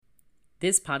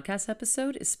This podcast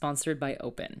episode is sponsored by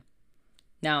Open.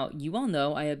 Now, you all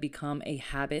know I have become a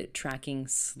habit tracking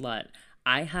slut.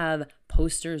 I have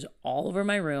posters all over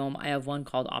my room. I have one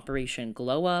called Operation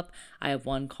Glow Up. I have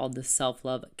one called the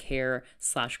Self-Love Care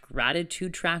 /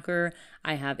 Gratitude Tracker.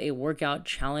 I have a workout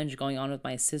challenge going on with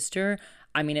my sister.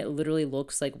 I mean, it literally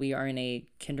looks like we are in a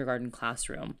kindergarten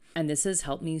classroom. And this has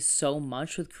helped me so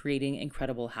much with creating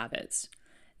incredible habits.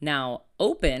 Now,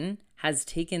 Open has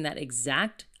taken that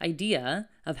exact idea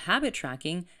of habit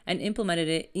tracking and implemented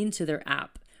it into their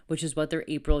app, which is what their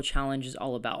April challenge is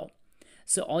all about.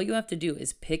 So all you have to do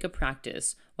is pick a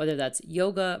practice, whether that's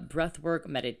yoga, breath work,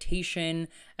 meditation,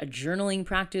 a journaling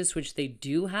practice, which they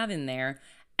do have in there,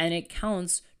 and it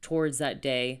counts towards that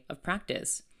day of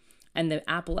practice. And the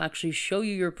app will actually show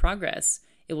you your progress.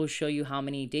 It will show you how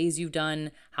many days you've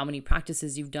done, how many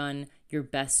practices you've done, your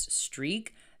best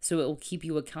streak. So it will keep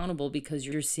you accountable because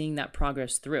you're seeing that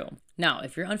progress through. Now,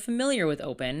 if you're unfamiliar with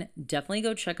Open, definitely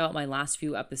go check out my last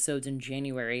few episodes in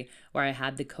January where I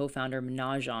had the co-founder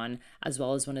Minaj on, as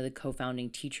well as one of the co-founding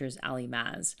teachers, Ali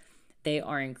Maz. They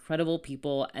are incredible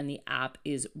people, and the app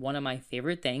is one of my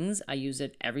favorite things. I use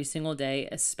it every single day,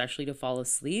 especially to fall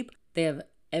asleep. They have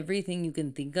everything you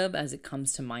can think of as it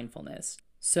comes to mindfulness.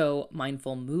 So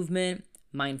mindful movement,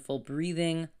 mindful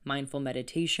breathing, mindful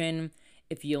meditation.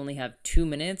 If you only have 2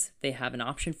 minutes, they have an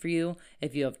option for you.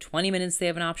 If you have 20 minutes, they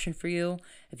have an option for you.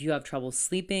 If you have trouble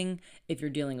sleeping, if you're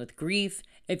dealing with grief,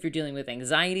 if you're dealing with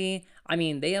anxiety, I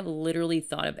mean, they have literally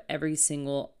thought of every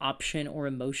single option or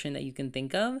emotion that you can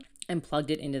think of and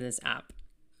plugged it into this app.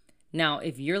 Now,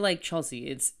 if you're like, Chelsea,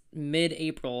 it's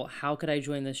mid-April, how could I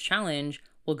join this challenge?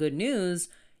 Well, good news,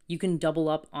 you can double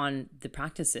up on the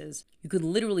practices. You could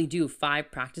literally do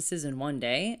 5 practices in one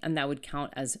day, and that would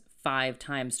count as 5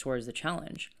 times towards the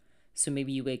challenge. So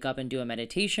maybe you wake up and do a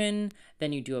meditation,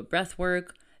 then you do a breath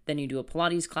work, then you do a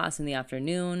Pilates class in the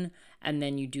afternoon, and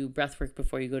then you do breath work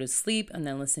before you go to sleep, and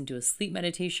then listen to a sleep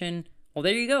meditation. Well,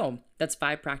 there you go. That's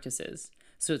 5 practices.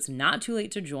 So it's not too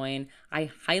late to join. I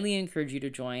highly encourage you to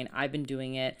join. I've been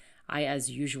doing it. I,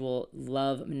 as usual,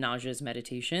 love Minaj's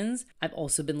meditations. I've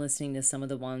also been listening to some of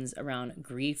the ones around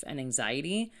grief and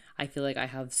anxiety. I feel like I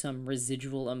have some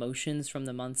residual emotions from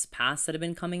the months past that have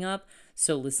been coming up.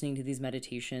 So listening to these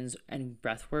meditations and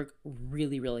breath work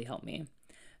really, really helped me.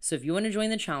 So if you want to join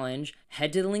the challenge,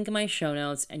 head to the link in my show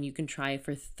notes and you can try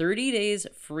for 30 days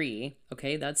free.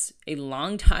 Okay, that's a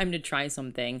long time to try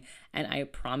something. And I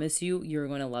promise you, you're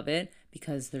going to love it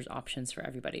because there's options for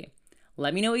everybody.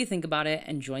 Let me know what you think about it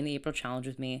and join the April challenge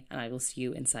with me, and I will see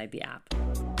you inside the app.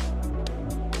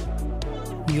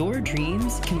 Your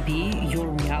dreams can be your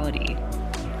reality.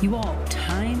 You all,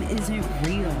 time isn't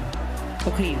real.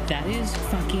 Okay, that is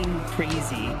fucking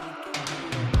crazy.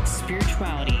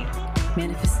 Spirituality,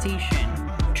 manifestation,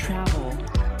 travel,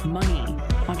 money,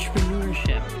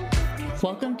 entrepreneurship.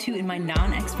 Welcome to In My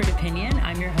Non-Expert Opinion.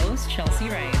 I'm your host, Chelsea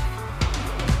Wright.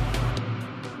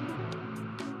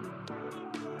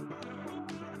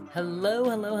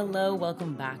 Hello.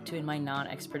 Welcome back to In My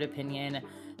Non-Expert Opinion.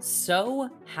 So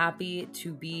happy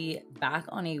to be back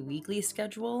on a weekly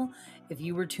schedule. If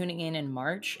you were tuning in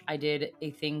March, I did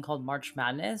a thing called March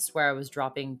Madness where I was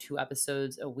dropping 2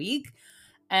 episodes a week.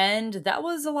 And that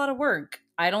was a lot of work.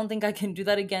 I don't think I can do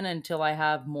that again until I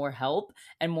have more help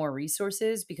and more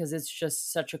resources because it's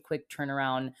just such a quick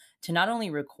turnaround to not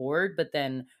only record, but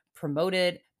then promote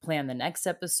it, plan the next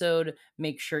episode,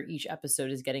 make sure each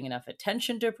episode is getting enough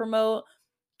attention to promote.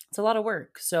 It's a lot of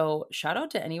work. So shout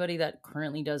out to anybody that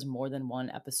currently does more than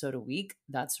 1 episode a week.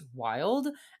 That's wild.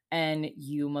 And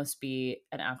you must be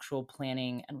an actual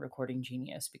planning and recording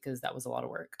genius because that was a lot of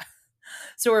work.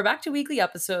 So we're back to weekly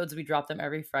episodes. We drop them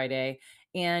every Friday.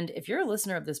 And if you're a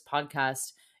listener of this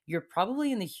podcast, you're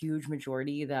probably in the huge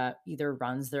majority that either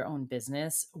runs their own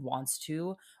business, wants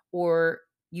to, or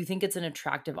you think it's an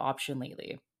attractive option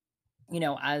lately. You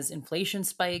know, as inflation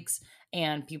spikes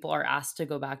and people are asked to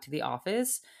go back to the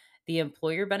office, the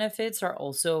employer benefits are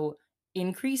also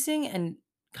increasing and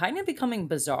kind of becoming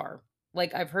bizarre.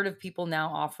 Like I've heard of people now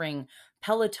offering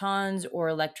Pelotons or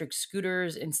electric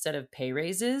scooters instead of pay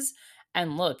raises.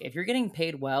 And look, if you're getting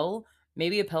paid well,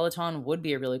 maybe a Peloton would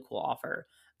be a really cool offer.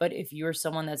 But if you're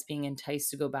someone that's being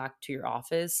enticed to go back to your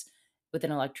office with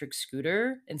an electric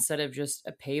scooter instead of just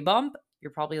a pay bump,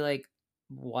 you're probably like,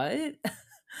 what?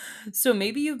 So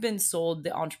maybe you've been sold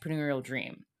the entrepreneurial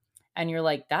dream and you're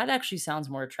like, that actually sounds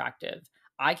more attractive.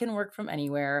 I can work from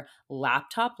anywhere,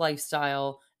 laptop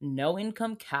lifestyle, no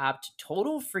income capped,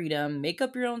 total freedom, make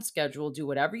up your own schedule, do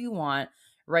whatever you want,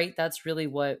 right? That's really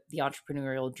what the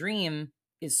entrepreneurial dream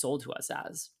is sold to us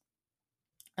as.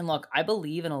 And look, I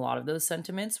believe in a lot of those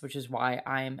sentiments, which is why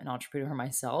I'm an entrepreneur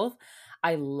myself.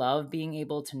 I love being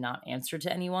able to not answer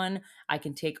to anyone. I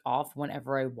can take off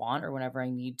whenever I want or whenever I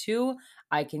need to.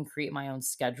 I can create my own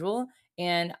schedule.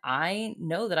 And I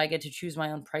know that I get to choose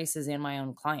my own prices and my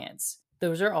own clients.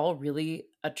 Those are all really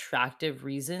attractive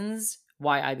reasons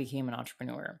why I became an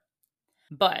entrepreneur.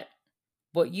 But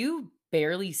what you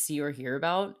barely see or hear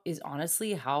about is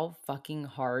honestly how fucking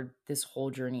hard this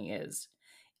whole journey is.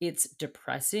 It's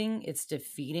depressing, it's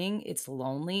defeating, it's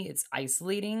lonely, it's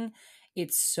isolating,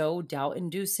 it's so doubt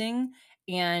inducing,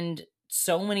 and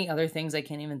so many other things I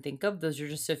can't even think of. Those are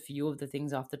just a few of the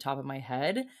things off the top of my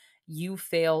head. You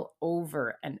fail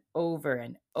over and over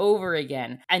and over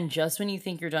again. And just when you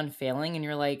think you're done failing and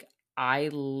you're like, I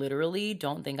literally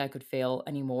don't think I could fail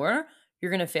anymore,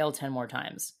 you're going to fail 10 more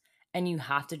times, and you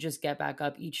have to just get back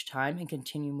up each time and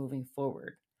continue moving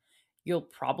forward. You'll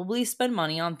probably spend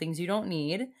money on things you don't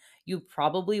need. You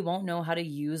probably won't know how to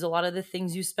use a lot of the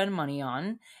things you spend money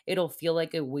on. It'll feel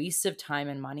like a waste of time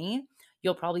and money.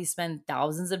 You'll probably spend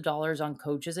thousands of dollars on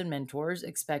coaches and mentors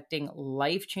expecting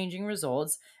life changing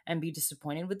results and be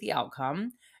disappointed with the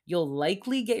outcome. You'll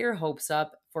likely get your hopes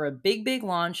up for a big, big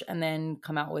launch and then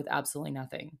come out with absolutely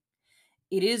nothing.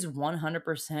 It is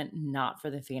 100% not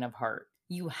for the faint of heart.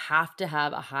 You have to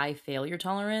have a high failure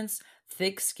tolerance,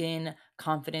 thick skin,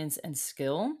 confidence, and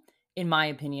skill, in my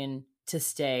opinion, to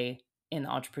stay in the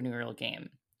entrepreneurial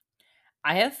game.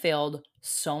 I have failed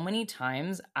so many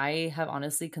times. I have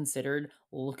honestly considered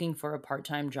looking for a part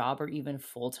time job or even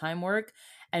full time work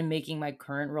and making my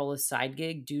current role a side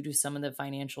gig due to some of the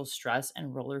financial stress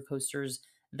and roller coasters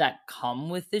that come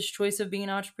with this choice of being an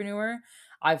entrepreneur.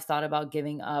 I've thought about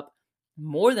giving up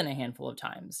more than a handful of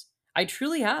times. I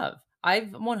truly have. I've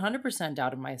 100%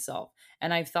 doubted myself.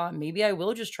 And I've thought maybe I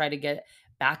will just try to get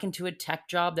back into a tech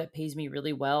job that pays me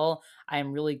really well.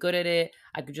 I'm really good at it.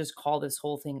 I could just call this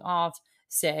whole thing off,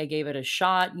 say I gave it a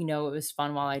shot, it was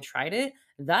fun while I tried it.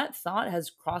 That thought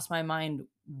has crossed my mind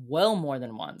well more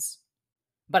than once,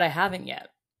 but I haven't yet.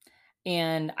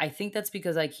 And I think that's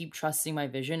because I keep trusting my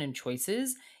vision and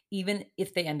choices, even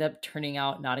if they end up turning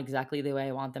out not exactly the way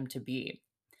I want them to be.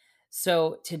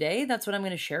 So today, that's what I'm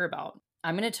going to share about.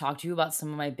 I'm going to talk to you about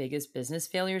some of my biggest business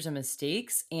failures and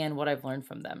mistakes and what I've learned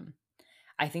from them.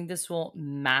 I think this will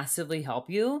massively help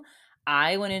you.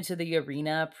 I went into the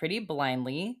arena pretty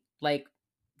blindly, like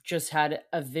just had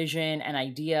a vision, an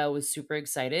idea, was super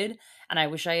excited. And I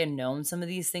wish I had known some of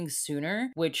these things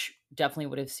sooner, which definitely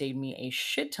would have saved me a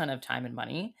shit ton of time and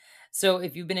money. So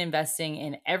if you've been investing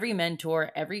in every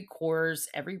mentor, every course,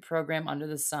 every program under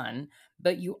the sun,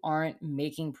 but you aren't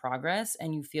making progress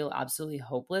and you feel absolutely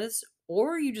hopeless,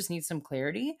 or you just need some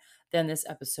clarity, then this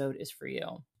episode is for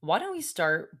you. Why don't we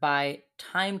start by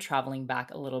time traveling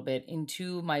back a little bit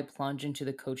into my plunge into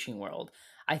the coaching world?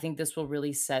 I think this will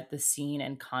really set the scene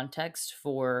and context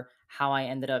for how I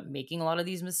ended up making a lot of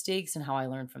these mistakes and how I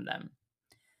learned from them.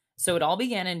 So it all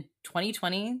began in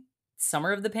 2020,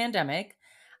 summer of the pandemic.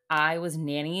 I was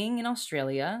nannying in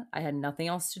Australia. I had nothing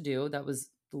else to do. That was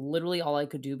literally all I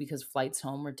could do because flights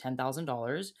home were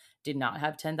 $10,000. Did not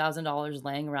have $10,000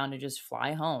 laying around to just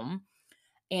fly home.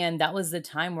 And that was the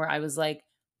time where I was like,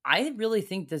 I really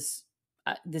think this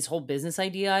whole business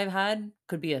idea I've had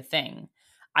could be a thing.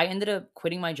 I ended up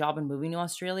quitting my job and moving to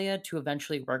Australia to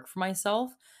eventually work for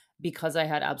myself because I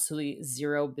had absolutely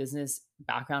zero business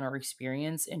background or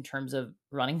experience in terms of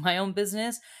running my own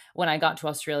business. When I got to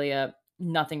Australia,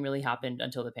 nothing really happened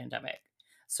until the pandemic.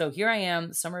 So here I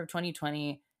am, summer of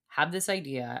 2020, have this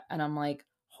idea, and I'm like,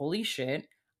 holy shit,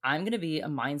 I'm going to be a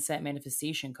mindset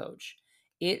manifestation coach.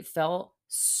 It felt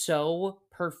so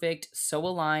perfect, so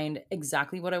aligned,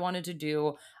 exactly what I wanted to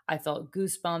do. I felt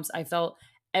goosebumps. I felt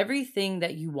everything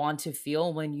that you want to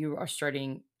feel when you are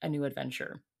starting a new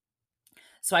adventure.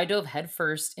 So I dove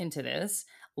headfirst into this,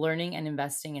 learning and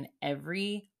investing in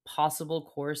every possible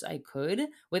course I could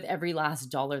with every last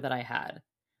dollar that I had.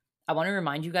 I want to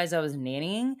remind you guys I was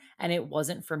nannying and it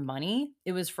wasn't for money,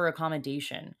 it was for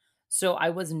accommodation. So I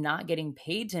was not getting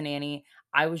paid to nanny.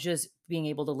 I was just being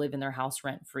able to live in their house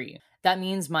rent free. That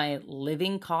means my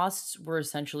living costs were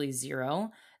essentially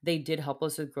zero. They did help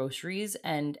us with groceries,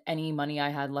 and any money I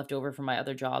had left over from my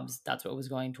other jobs, that's what was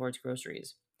going towards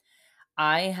groceries.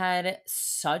 I had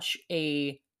such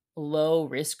a low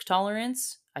risk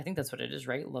tolerance. I think that's what it is,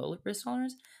 right? Low risk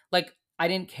tolerance. Like, I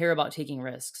didn't care about taking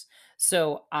risks.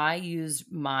 So I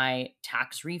used my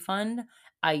tax refund.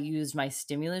 I used my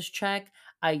stimulus check.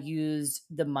 I used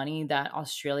the money that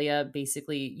Australia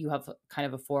basically, you have kind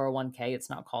of a 401k. It's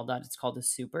not called that, it's called a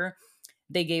super.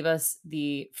 They gave us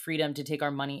the freedom to take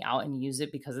our money out and use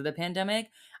it because of the pandemic.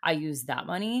 I used that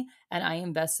money and I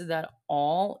invested that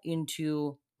all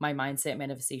into my mindset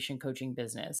manifestation coaching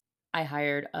business. I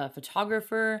hired a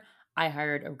photographer, I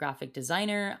hired a graphic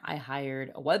designer, I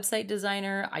hired a website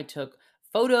designer, I took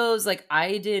photos, like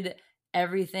I did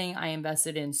everything. I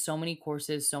invested in so many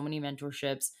courses, so many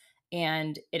mentorships,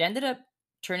 and it ended up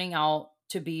turning out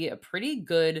to be a pretty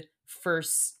good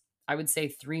first, I would say,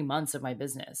 3 months of my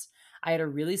business. I had a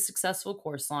really successful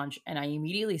course launch and I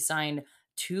immediately signed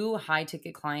two high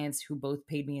ticket clients who both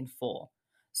paid me in full.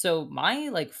 So my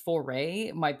like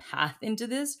foray, my path into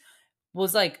this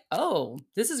was like, oh,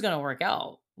 this is going to work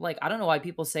out. Like, I don't know why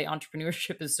people say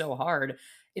entrepreneurship is so hard.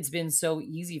 It's been so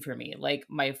easy for me. Like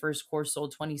my first course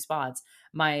sold 20 spots.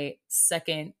 My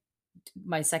second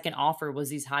offer was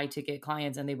these high ticket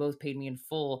clients and they both paid me in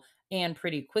full and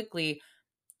pretty quickly.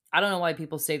 I don't know why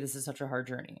people say this is such a hard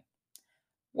journey.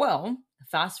 Well,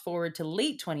 fast forward to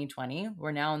late 2020,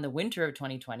 we're now in the winter of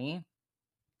 2020.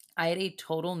 I had a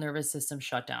total nervous system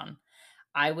shutdown.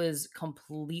 I was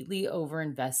completely over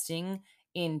investing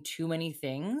in too many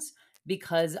things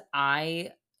because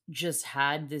I just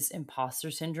had this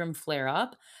imposter syndrome flare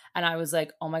up. And I was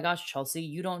like, oh my gosh, Chelsea,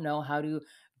 you don't know how to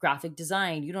graphic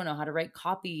design. You don't know how to write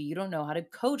copy. You don't know how to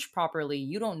coach properly.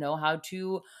 You don't know how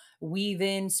to weave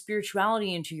in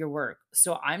spirituality into your work.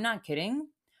 So I'm not kidding.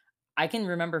 I can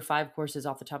remember 5 courses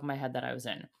off the top of my head that I was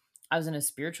in. I was in a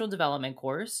spiritual development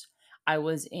course. I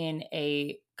was in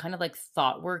a kind of like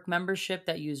thought work membership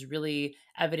that used really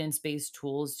evidence-based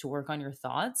tools to work on your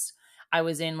thoughts. I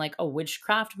was in like a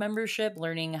witchcraft membership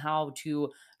learning how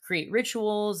to create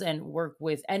rituals and work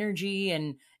with energy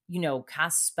and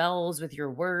cast spells with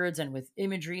your words and with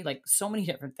imagery, like so many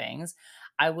different things.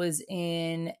 I was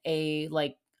in a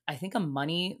like I think a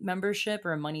money membership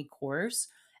or a money course,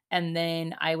 and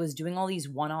then I was doing all these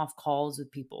one off calls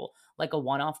with people, like a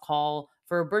one off call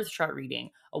for a birth chart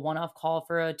reading, a one off call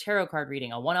for a tarot card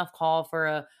reading, a one off call for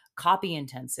a copy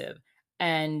intensive.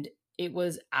 And it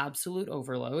was absolute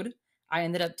overload. I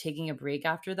ended up taking a break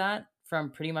after that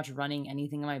from pretty much running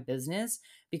anything in my business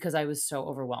because I was so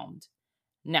overwhelmed.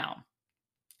 Now,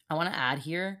 I want to add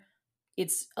here,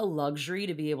 it's a luxury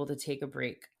to be able to take a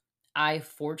break. I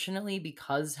fortunately,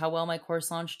 because how well my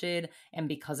course launch did, and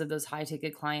because of those high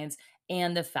ticket clients,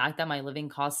 and the fact that my living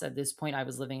costs at this point, I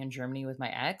was living in Germany with my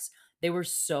ex, they were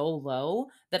so low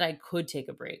that I could take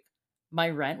a break. My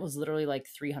rent was literally like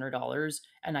 $300,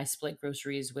 and I split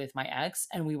groceries with my ex,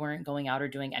 and we weren't going out or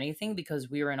doing anything because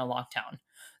we were in a lockdown.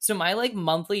 So my like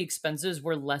monthly expenses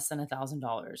were less than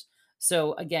 $1,000.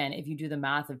 So again, if you do the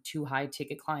math of two high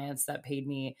ticket clients that paid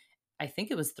me, I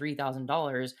think it was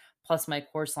 $3,000 plus my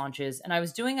course launches, and I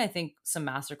was doing I think some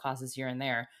master classes here and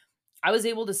there. I was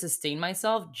able to sustain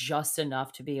myself just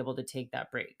enough to be able to take that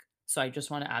break. So I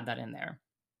just want to add that in there.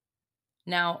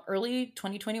 Now, early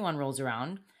 2021 rolls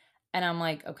around, and I'm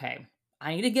like, okay,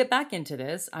 I need to get back into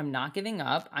this. I'm not giving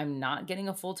up. I'm not getting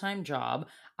a full time job.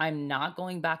 I'm not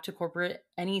going back to corporate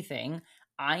anything.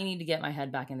 I need to get my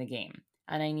head back in the game,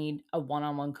 and I need a one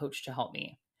on one coach to help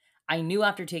me. I knew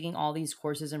after taking all these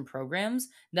courses and programs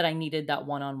that I needed that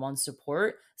one on one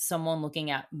support, someone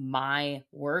looking at my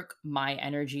work, my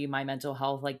energy, my mental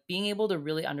health, like being able to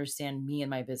really understand me and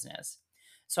my business.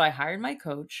 So I hired my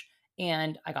coach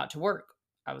and I got to work.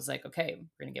 I was like, okay,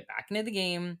 we're going to get back into the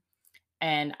game.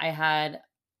 And I had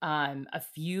a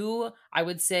few, I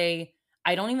would say,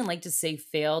 I don't even like to say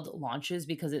failed launches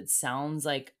because it sounds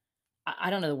like, I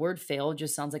don't know, the word failed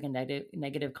just sounds like a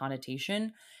negative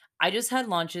connotation. I just had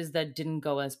launches that didn't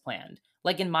go as planned.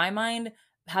 Like in my mind,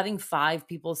 having 5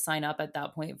 people sign up at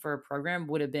that point for a program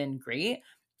would have been great.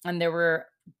 And there were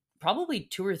probably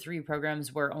 2 or 3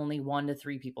 programs where only 1 to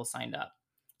 3 people signed up.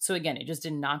 So again, it just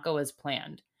did not go as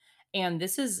planned. And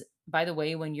this is, by the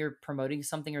way, when you're promoting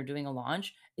something or doing a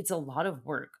launch, it's a lot of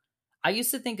work. I used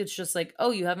to think it's just like,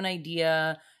 oh, you have an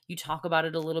idea, you talk about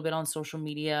it a little bit on social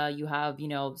media, you have,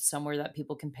 somewhere that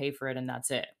people can pay for it, and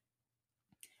that's it.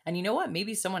 And you know what?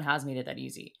 Maybe someone has made it that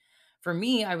easy. For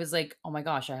me, I was like, oh my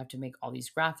gosh, I have to make all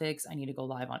these graphics. I need to go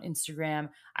live on Instagram.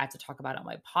 I have to talk about it on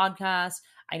my podcast.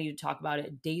 I need to talk about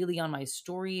it daily on my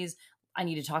stories. I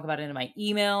need to talk about it in my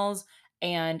emails.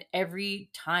 And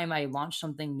every time I launched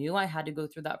something new, I had to go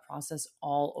through that process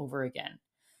all over again.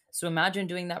 So imagine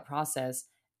doing that process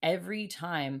every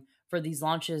time for these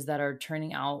launches that are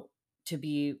turning out to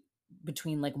be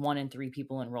between like 1 and 3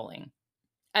 people enrolling,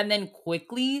 and then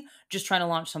quickly just trying to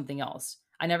launch something else.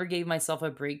 I never gave myself a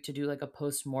break to do like a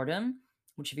post mortem,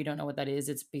 which, if you don't know what that is,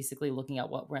 it's basically looking at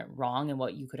what went wrong and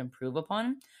what you could improve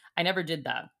upon. I never did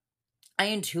that. I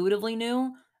intuitively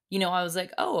knew, I was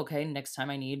like, oh, okay, next time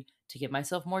I need to give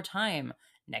myself more time.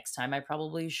 Next time, I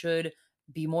probably should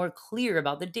be more clear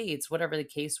about the dates, whatever the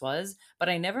case was. But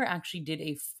I never actually did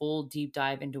a full deep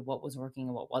dive into what was working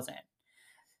and what wasn't.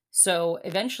 So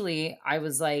eventually I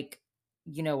was like,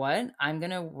 you know what? I'm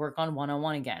going to work on one on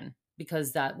one again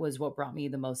because that was what brought me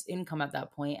the most income at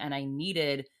that point, and I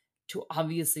needed to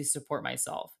obviously support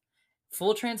myself.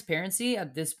 Full transparency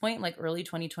at this point, like early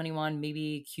 2021,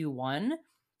 maybe Q1,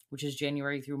 which is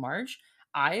January through March,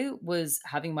 I was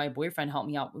having my boyfriend help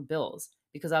me out with bills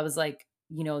because I was like,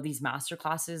 these master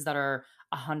classes that are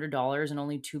 $100 and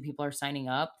only two people are signing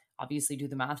up. Obviously, do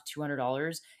the math,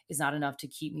 $200 is not enough to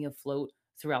keep me afloat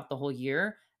throughout the whole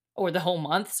year or the whole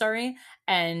month, sorry.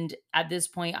 And at this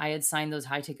point, I had signed those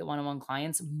high ticket one on one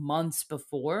clients months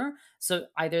before. So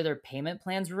either their payment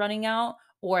plans were running out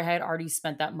or I had already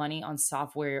spent that money on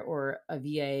software or a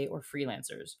VA or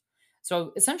freelancers.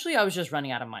 So essentially, I was just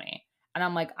running out of money. And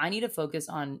I'm like, I need to focus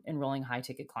on enrolling high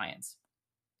ticket clients.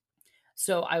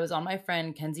 So I was on my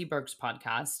friend Kenzie Burke's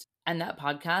podcast, and that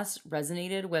podcast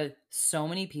resonated with so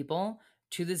many people.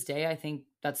 To this day, I think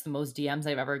that's the most DMs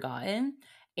I've ever gotten.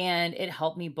 And it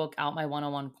helped me book out my one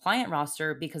on one client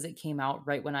roster because it came out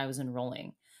right when I was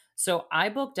enrolling. So I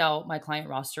booked out my client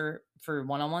roster for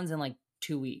one on ones in like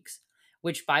 2 weeks,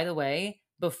 which, by the way,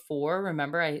 before,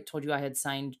 remember, I told you I had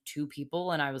signed two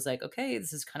people and I was like, okay,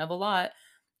 this is kind of a lot.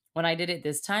 When I did it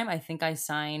this time, I think I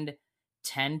signed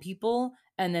 10 people.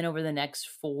 And then over the next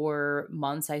 4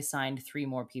 months, I signed three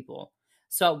more people.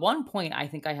 So at one point, I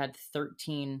think I had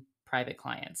 13 private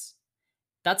clients.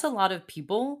 That's a lot of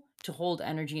people to hold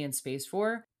energy and space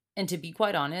for. And to be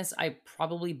quite honest, I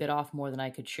probably bit off more than I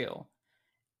could chew.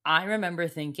 I remember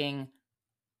thinking,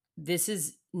 this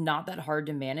is not that hard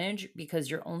to manage because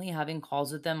you're only having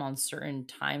calls with them on certain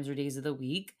times or days of the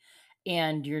week.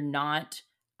 And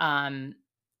um,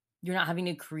 you're not having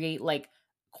to create like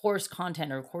course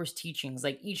content or course teachings.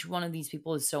 Like each one of these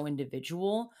people is so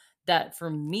individual that for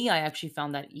me, I actually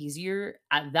found that easier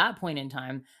at that point in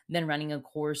time than running a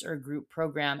course or a group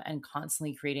program and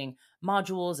constantly creating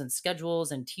modules and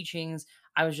schedules and teachings.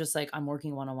 I was just like, I'm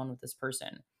working one on one with this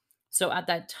person. So at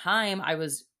that time, I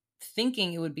was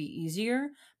thinking it would be easier,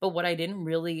 but what I didn't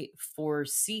really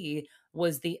foresee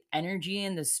was the energy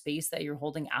and the space that you're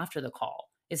holding after the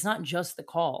call. It's not just the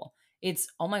call. It's,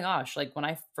 oh my gosh, like when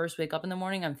I first wake up in the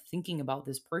morning, I'm thinking about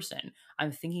this person.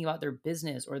 I'm thinking about their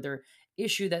business or their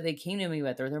issue that they came to me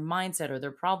with or their mindset or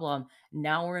their problem.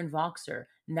 Now we're in Voxer.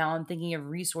 Now I'm thinking of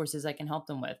resources I can help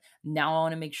them with. Now I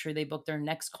want to make sure they book their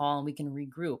next call and we can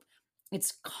regroup.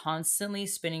 It's constantly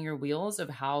spinning your wheels of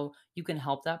how you can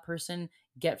help that person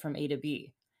get from A to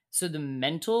B. So the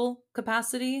mental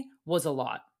capacity was a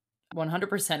lot.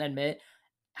 100% admit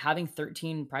having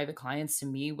 13 private clients to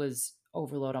me was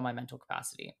overload on my mental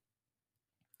capacity.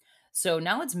 So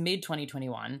now it's mid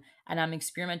 2021 and I'm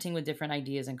experimenting with different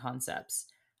ideas and concepts.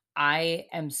 I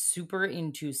am super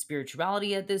into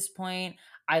spirituality at this point.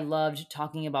 I loved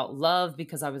talking about love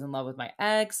because I was in love with my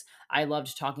ex. I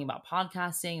loved talking about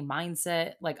podcasting,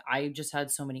 mindset. Like I just had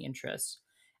so many interests.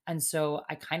 And so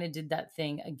I kind of did that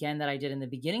thing again that I did in the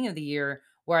beginning of the year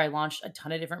where I launched a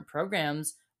ton of different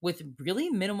programs with really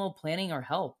minimal planning or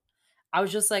help. I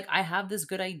was just like, I have this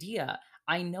good idea.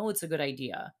 I know it's a good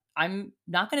idea. I'm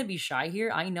not going to be shy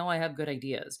here. I know I have good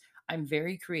ideas. I'm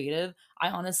very creative. I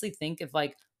honestly think if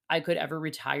like I could ever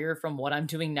retire from what I'm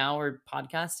doing now or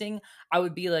podcasting, I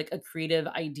would be like a creative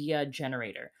idea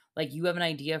generator. Like you have an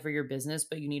idea for your business,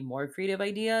 but you need more creative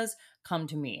ideas, come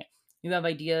to me. You have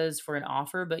ideas for an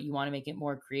offer, but you want to make it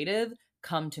more creative,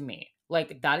 come to me.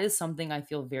 Like that is something I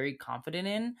feel very confident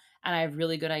in. And I have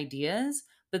really good ideas,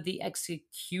 but the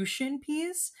execution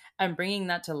piece and bringing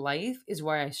that to life is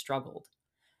where I struggled.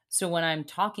 So when I'm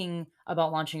talking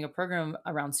about launching a program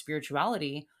around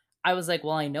spirituality, I was like,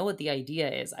 well, I know what the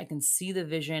idea is. I can see the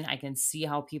vision. I can see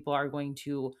how people are going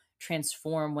to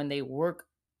transform when they work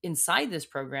inside this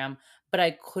program, but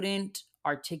I couldn't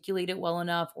articulate it well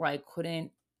enough, or I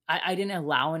didn't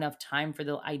allow enough time for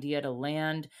the idea to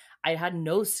land. I had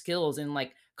no skills in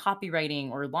like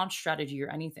copywriting or launch strategy or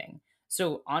anything.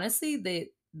 So honestly,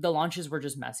 the launches were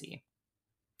just messy.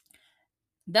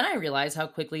 Then I realized how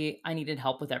quickly I needed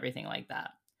help with everything like that.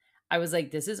 I was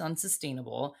like, this is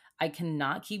unsustainable. I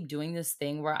cannot keep doing this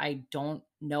thing where I don't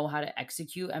know how to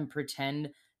execute and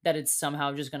pretend that it's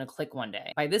somehow just going to click one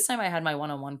day. By this time, I had my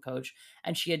one on one coach,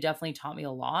 and she had definitely taught me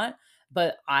a lot,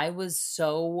 but I was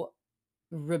so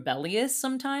rebellious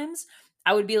sometimes.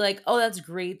 I would be like, oh, that's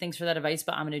great. Thanks for that advice,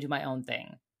 but I'm going to do my own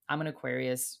thing. I'm an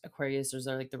Aquarius. Aquarius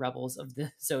are like the rebels of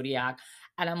the zodiac.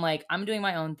 And I'm like, I'm doing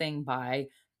my own thing by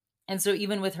And so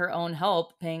even with her own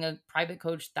help, paying a private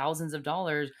coach thousands of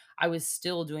dollars, I was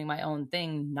still doing my own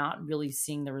thing, not really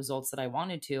seeing the results that I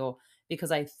wanted to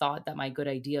because I thought that my good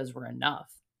ideas were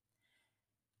enough.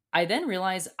 I then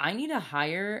realized I need to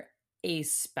hire a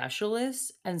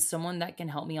specialist and someone that can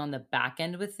help me on the back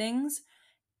end with things,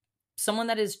 someone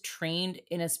that is trained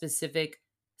in a specific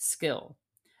skill.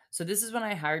 So this is when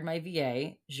I hired my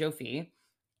VA, Jofi,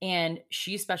 and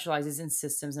she specializes in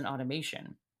systems and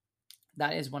automation.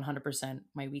 That is 100%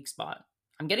 my weak spot.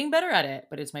 I'm getting better at it,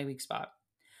 but it's my weak spot.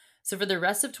 So for the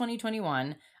rest of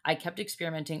 2021, I kept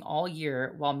experimenting all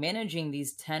year while managing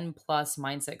these 10 plus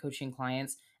mindset coaching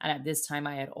clients. And at this time,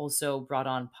 I had also brought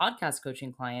on podcast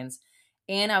coaching clients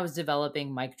and I was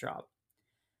developing Mic Drop.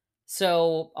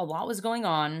 So a lot was going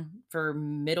on for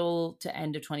middle to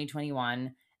end of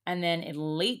 2021. And then in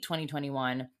late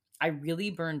 2021, I really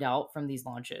burned out from these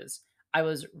launches. I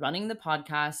was running the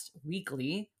podcast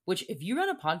weekly, which if you run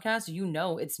a podcast, you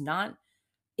know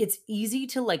it's easy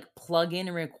to like plug in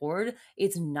and record.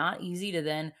 It's not easy to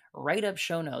then write up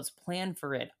show notes, plan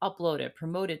for it, upload it,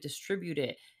 promote it, distribute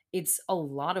it. It's a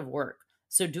lot of work.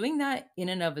 So doing that in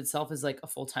and of itself is like a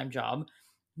full-time job.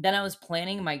 Then I was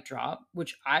planning Mic Drop,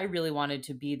 which I really wanted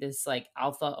to be this like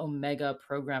alpha omega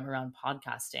program around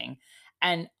podcasting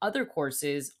and other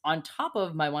courses on top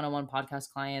of my one-on-one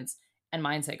podcast clients and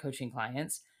mindset coaching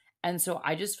clients. And so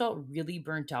I just felt really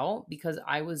burnt out because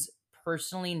I was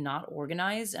personally not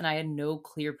organized and I had no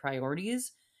clear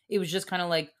priorities. It was just kind of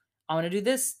like, I want to do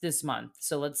this month.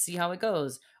 So let's see how it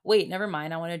goes. Wait, never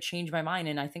mind. I want to change my mind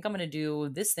and I think I'm going to do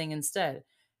this thing instead.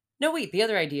 No, wait, the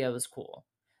other idea was cool.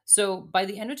 So by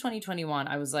the end of 2021,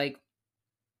 I was like,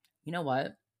 you know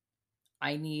what?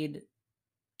 I need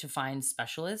to find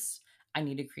specialists. I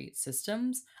need to create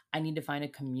systems. I need to find a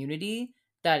community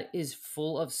that is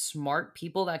full of smart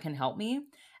people that can help me.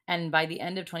 And by the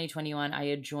end of 2021, I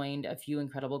had joined a few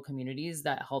incredible communities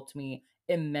that helped me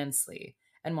immensely.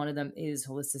 And one of them is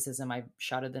Holisticism. I've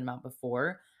shouted them out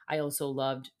before. I also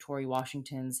loved Tori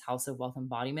Washington's House of Wealth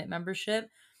Embodiment membership.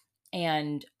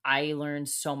 And I learned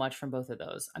so much from both of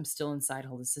those. I'm still inside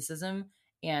Holisticism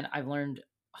and I've learned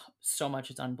so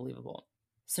much. It's unbelievable.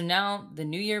 So now the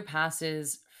new year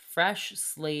passes, fresh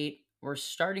slate. We're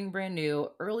starting brand new,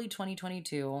 early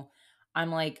 2022.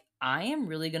 I'm like, I am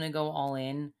really going to go all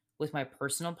in with my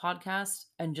personal podcast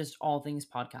and just all things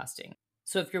podcasting.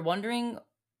 So if you're wondering,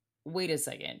 wait a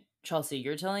second, Chelsea,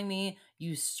 you're telling me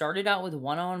you started out with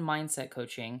one-on-one mindset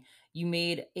coaching. You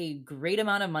made a great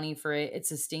amount of money for it. It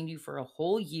sustained you for a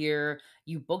whole year.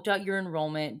 You booked out your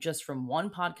enrollment just from one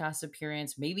podcast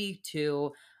appearance, maybe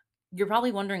two. You're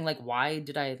probably wondering, like, why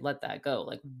did I let that go?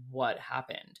 Like, what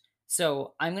happened?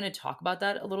 So I'm going to talk about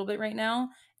that a little bit right now.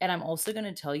 And I'm also going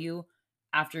to tell you,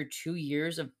 after 2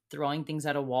 years of throwing things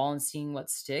at a wall and seeing what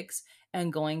sticks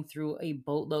and going through a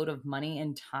boatload of money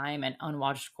and time and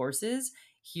unwatched courses,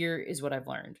 here is what I've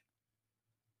learned.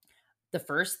 The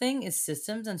first thing is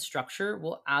systems and structure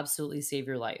will absolutely save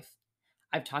your life.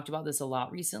 I've talked about this a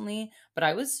lot recently, but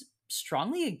I was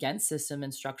strongly against system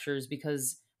and structures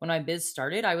because when my biz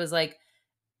started, I was like,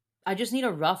 I just need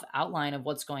a rough outline of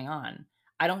what's going on.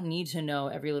 I don't need to know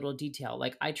every little detail.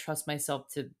 Like, I trust myself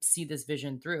to see this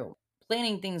vision through.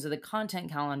 Planning things with a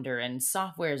content calendar and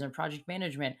softwares and project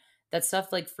management, that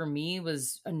stuff, like, for me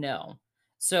was a no.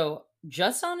 So,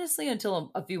 just honestly,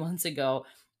 until a few months ago,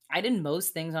 I did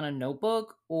most things on a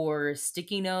notebook or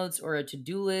sticky notes or a to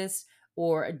do list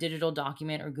or a digital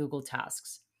document or Google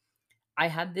Tasks. I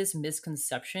had this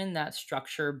misconception that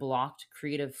structure blocked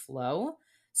creative flow,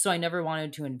 so I never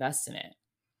wanted to invest in it.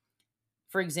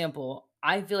 For example,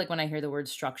 I feel like when I hear the word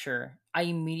structure, I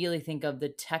immediately think of the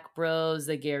tech bros,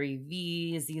 the Gary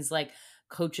V's, these like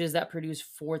coaches that produce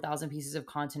 4,000 pieces of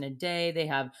content a day. They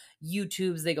have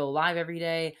YouTubes, they go live every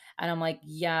day. And I'm like,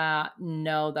 yeah,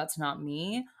 no, that's not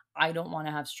me. I don't want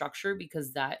to have structure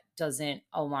because that doesn't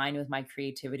align with my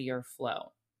creativity or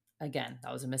flow. Again,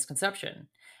 that was a misconception.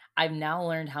 I've now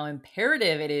learned how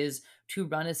imperative it is to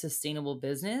run a sustainable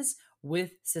business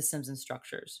with systems and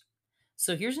structures.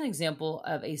 So here's an example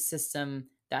of a system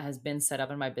that has been set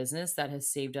up in my business that has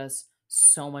saved us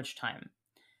so much time.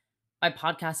 My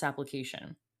podcast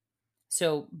application.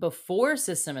 So before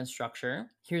system and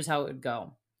structure, here's how it would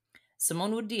go.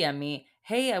 Someone would DM me,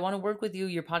 hey, I want to work with you.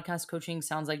 Your podcast coaching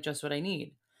sounds like just what I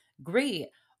need. Great.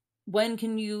 When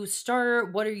can you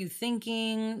start? What are you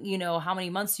thinking? How many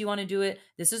months do you want to do it?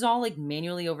 This is all like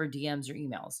manually over DMs or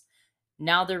emails.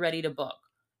 Now they're ready to book.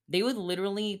 They would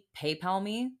literally PayPal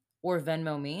me or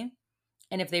Venmo me.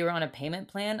 And if they were on a payment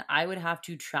plan, I would have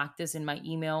to track this in my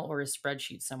email or a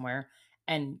spreadsheet somewhere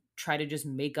and try to just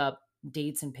make up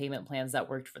dates and payment plans that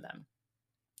worked for them.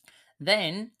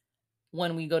 Then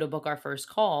When we go to book our first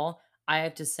call, I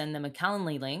have to send them a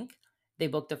Calendly link. They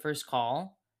book the first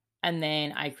call. And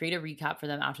then I create a recap for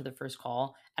them after the first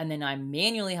call. And then I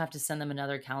manually have to send them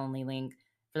another Calendly link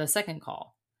for the second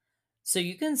call. So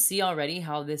you can see already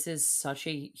how this is such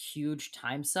a huge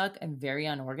time suck and very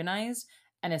unorganized.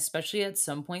 And especially at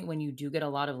some point when you do get a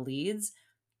lot of leads,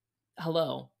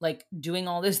 hello, like doing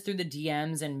all this through the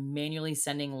DMs and manually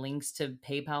sending links to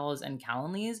PayPal's and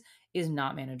Calendly's is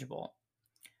not manageable.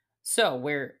 So,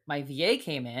 where my VA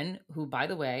came in, who, by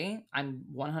the way, I'm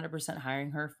 100%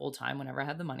 hiring her full time whenever I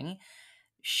have the money,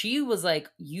 she was like,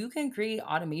 you can create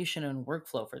automation and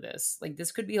workflow for this. Like,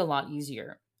 this could be a lot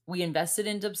easier. We invested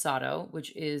in Dubsado,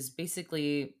 which is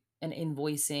basically an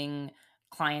invoicing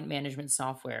client management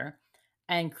software,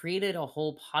 and created a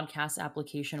whole podcast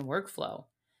application workflow.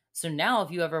 So now, if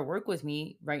you ever work with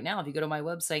me right now, if you go to my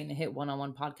website and hit one on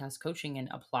one podcast coaching and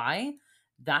apply,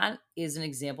 that is an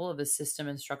example of a system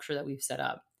and structure that we've set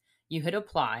up. You hit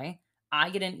apply, I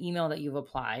get an email that you've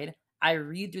applied, I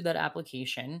read through that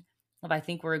application. If I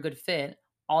think we're a good fit,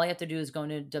 all I have to do is go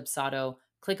into Dubsado,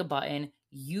 click a button,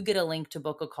 you get a link to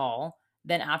book a call.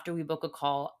 Then, after we book a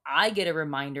call, I get a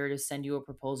reminder to send you a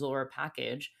proposal or a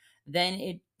package. Then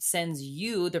it sends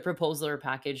you the proposal or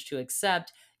package to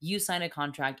accept. You sign a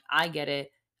contract, I get it,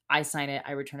 I sign it,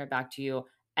 I return it back to you.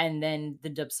 And then the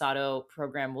Dubsado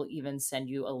program will even send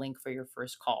you a link for your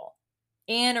first call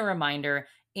and a reminder.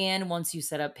 And once you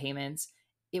set up payments,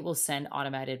 it will send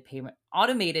automated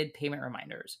payment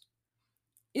reminders.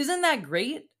 Isn't that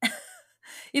great?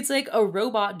 It's like a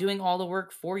robot doing all the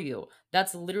work for you.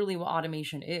 That's literally what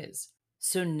automation is.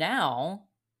 So now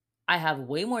I have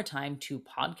way more time to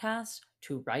podcast,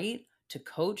 to write, to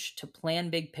coach, to plan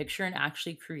big picture and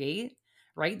actually create,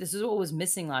 right? This is what was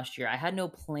missing last year. I had no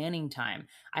planning time.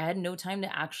 I had no time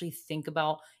to actually think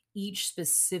about each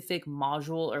specific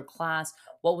module or class.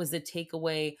 What was the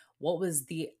takeaway? What was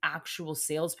the actual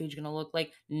sales page going to look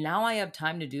like? Now I have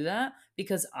time to do that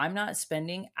because I'm not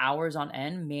spending hours on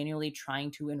end manually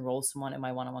trying to enroll someone in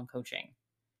my one on one coaching.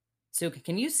 So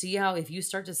can you see how if you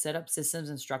start to set up systems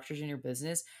and structures in your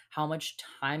business, how much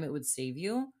time it would save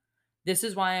you? This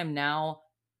is why I'm now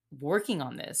working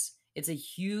on this. It's a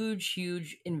huge,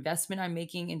 huge investment I'm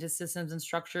making into systems and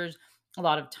structures. A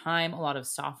lot of time, a lot of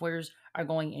softwares are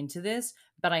going into this,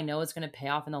 but I know it's going to pay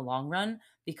off in the long run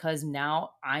because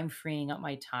now I'm freeing up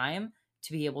my time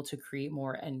to be able to create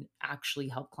more and actually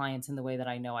help clients in the way that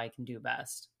I know I can do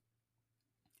best.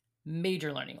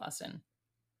 Major learning lesson.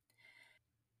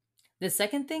 The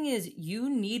second thing is you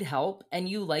need help and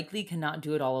you likely cannot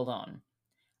do it all alone.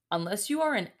 Unless you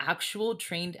are an actual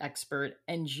trained expert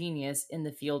and genius in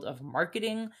the field of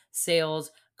marketing,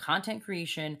 sales, content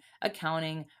creation,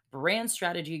 accounting, brand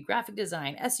strategy, graphic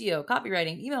design, SEO,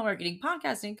 copywriting, email marketing,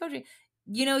 podcasting, coaching,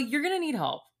 you're going to need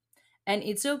help. And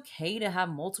it's okay to have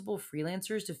multiple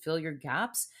freelancers to fill your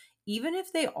gaps, even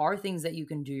if they are things that you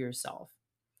can do yourself.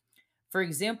 For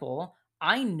example,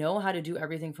 I know how to do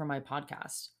everything for my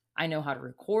podcast. I know how to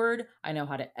record, I know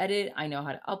how to edit, I know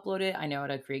how to upload it, I know how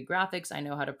to create graphics, I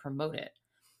know how to promote it.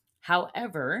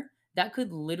 However, that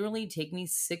could literally take me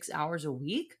 6 hours a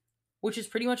week, which is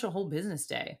pretty much a whole business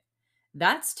day.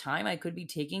 That's time I could be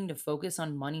taking to focus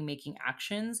on money making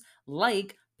actions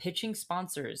like pitching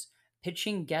sponsors,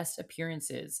 pitching guest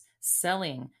appearances,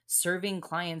 selling, serving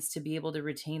clients to be able to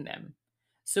retain them.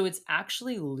 So it's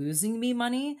actually losing me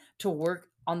money to work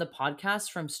on the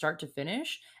podcast from start to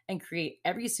finish and create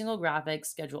every single graphic,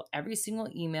 schedule every single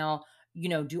email,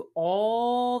 do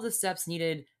all the steps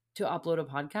needed to upload a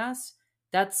podcast.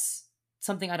 That's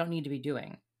something I don't need to be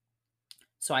doing.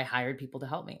 So I hired people to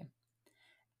help me.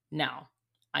 Now,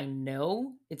 I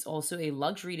know it's also a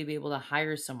luxury to be able to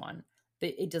hire someone,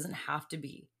 but it doesn't have to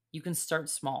be. You can start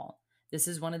small. This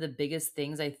is one of the biggest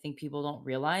things I think people don't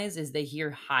realize is they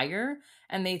hear hire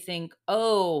and they think,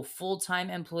 "Oh, full-time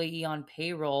employee on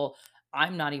payroll.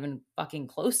 I'm not even fucking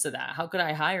close to that. How could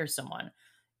I hire someone?"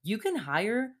 You can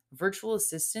hire virtual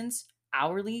assistants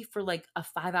hourly for like a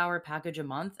 5-hour package a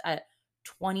month at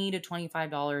 $20 to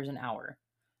 $25 an hour.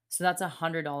 So that's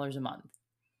 $100 a month.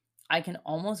 I can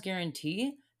almost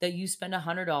guarantee that you spend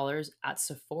 $100 at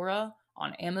Sephora,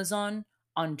 on Amazon,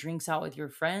 on drinks out with your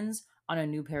friends, on a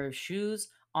new pair of shoes,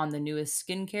 on the newest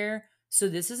skincare. So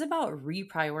this is about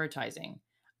reprioritizing.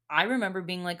 I remember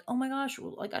being like, oh my gosh,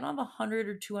 like I don't have $100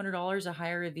 or $200 to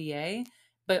hire a VA,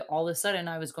 but all of a sudden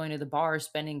I was going to the bar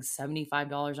spending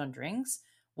 $75 on drinks.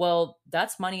 Well,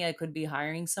 that's money I could be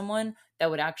hiring someone that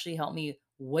would actually help me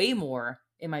way more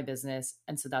in my business.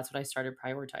 And so that's what I started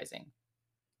prioritizing.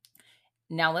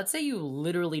 Now, let's say you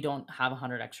literally don't have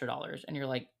 $100 extra and you're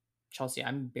like, Chelsea,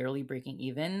 I'm barely breaking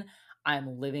even.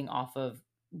 I'm living off of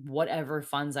whatever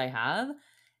funds I have,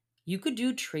 you could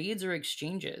do trades or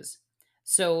exchanges.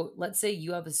 So let's say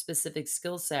you have a specific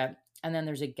skill set and then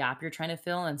there's a gap you're trying to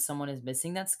fill and someone is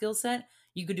missing that skill set,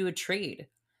 you could do a trade.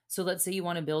 So let's say you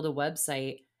want to build a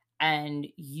website and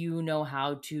you know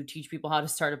how to teach people how to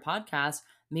start a podcast.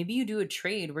 Maybe you do a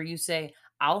trade where you say,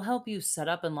 I'll help you set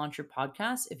up and launch your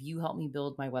podcast if you help me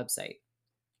build my website.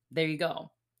 There you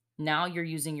go. Now you're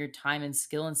using your time and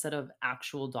skill instead of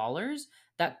actual dollars.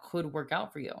 That could work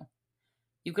out for you.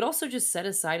 You could also just set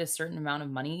aside a certain amount of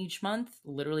money each month,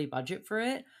 literally budget for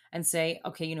it, and say,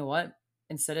 okay, you know what?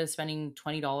 Instead of spending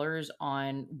 $20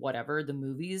 on whatever, the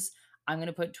movies, I'm going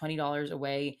to put $20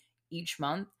 away each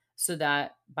month so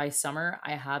that by summer,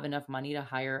 I have enough money to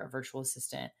hire a virtual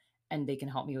assistant and they can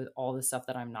help me with all the stuff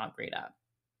that I'm not great at.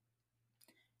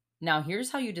 Now, here's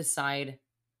how you decide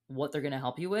what they're going to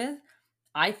help you with.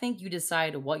 I think you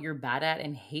decide what you're bad at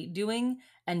and hate doing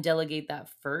and delegate that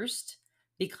first,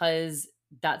 because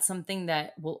that's something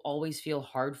that will always feel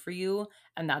hard for you.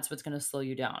 And that's what's going to slow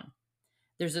you down.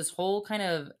 There's this whole kind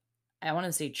of, I want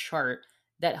to say, chart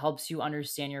that helps you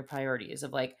understand your priorities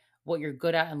of like what you're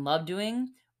good at and love doing,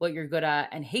 what you're good at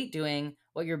and hate doing,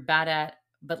 what you're bad at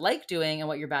but like doing, and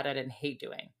what you're bad at and hate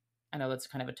doing. I know that's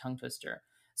kind of a tongue twister.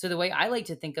 So the way I like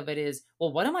to think of it is,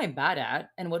 well, what am I bad at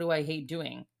and what do I hate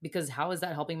doing? Because how is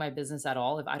that helping my business at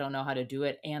all if I don't know how to do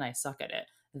it and I suck at it?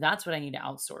 That's what I need to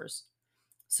outsource.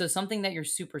 So something that you're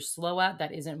super slow at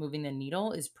that isn't moving the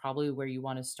needle is probably where you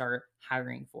want to start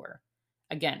hiring for.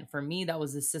 Again, for me, that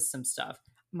was the system stuff.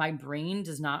 My brain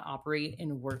does not operate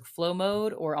in workflow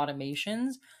mode or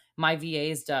automations. My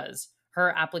VA's does.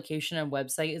 Her application and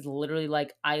website is literally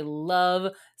like, I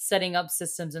love setting up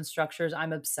systems and structures.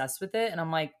 I'm obsessed with it. And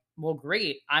I'm like, well,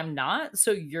 great. I'm not.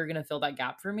 So you're going to fill that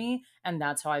gap for me. And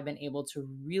that's how I've been able to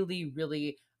really,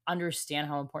 really understand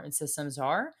how important systems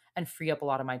are and free up a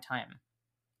lot of my time.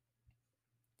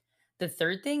 The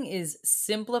third thing is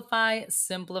simplify,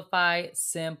 simplify,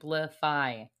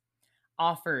 simplify.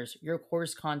 Offers, your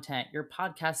course content, your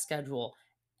podcast schedule,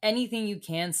 anything you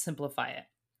can, simplify it.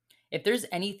 If there's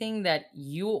anything that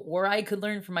you or I could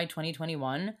learn from my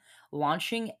 2021,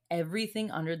 launching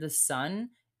everything under the sun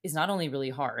is not only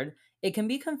really hard, it can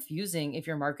be confusing if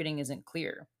your marketing isn't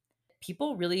clear.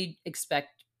 People really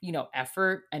expect,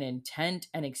 effort and intent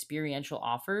and experiential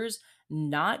offers,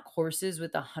 not courses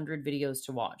with 100 videos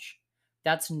to watch.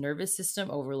 That's nervous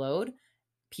system overload.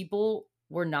 People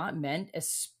were not meant,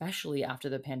 especially after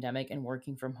the pandemic and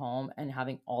working from home and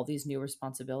having all these new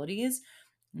responsibilities.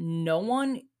 No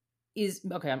one is,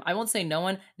 okay, I won't say no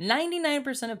one,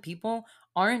 99% of people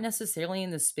aren't necessarily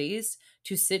in the space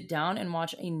to sit down and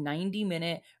watch a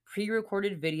 90-minute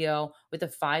pre-recorded video with a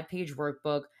 5-page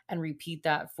workbook and repeat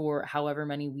that for however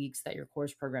many weeks that your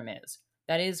course program is.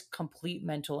 That is complete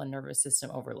mental and nervous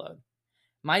system overload.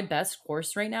 My best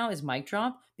course right now is Mic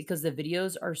Drop because the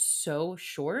videos are so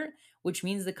short, which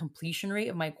means the completion rate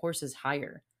of my course is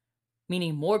higher,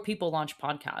 meaning more people launch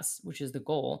podcasts, which is the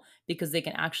goal, because they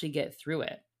can actually get through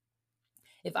it.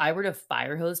 If I were to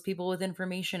fire hose people with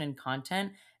information and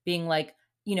content, being like,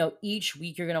 each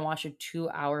week you're going to watch a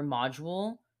 2-hour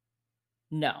module,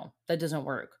 no, that doesn't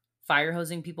work. Fire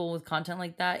hosing people with content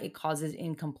like that, it causes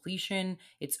incompletion,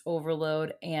 it's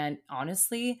overload, and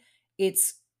honestly,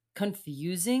 it's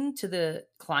confusing to the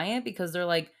client because they're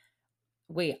like,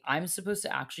 wait, I'm supposed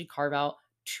to actually carve out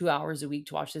 2 hours a week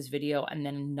to watch this video and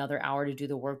then another hour to do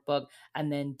the workbook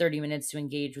and then 30 minutes to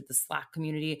engage with the Slack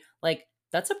community. Like,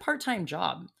 that's a part-time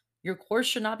job. Your course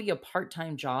should not be a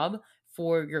part-time job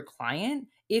for your client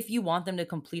if you want them to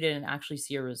complete it and actually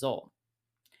see a result.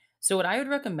 So what I would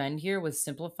recommend here with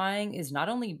simplifying is not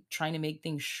only trying to make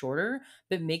things shorter,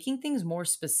 but making things more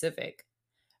specific.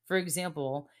 For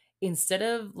example, instead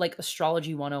of like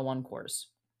astrology 101 course,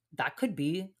 that could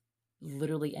be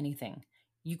literally anything.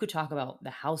 You could talk about the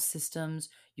house systems.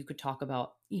 You could talk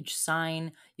about each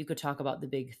sign. You could talk about the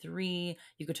big three.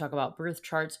 You could talk about birth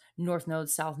charts, north node,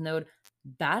 south node.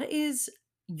 That is,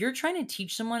 you're trying to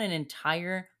teach someone an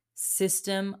entire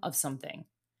system of something.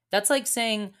 That's like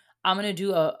saying, I'm going to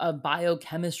do a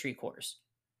biochemistry course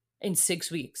in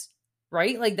 6 weeks,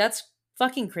 right? Like, that's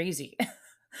fucking crazy.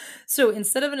 So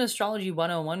instead of an astrology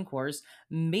 101 course,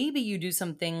 maybe you do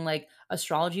something like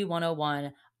astrology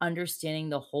 101, understanding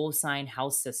the whole sign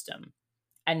house system.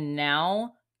 And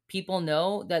now people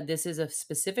know that this is a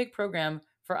specific program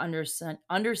for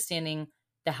understanding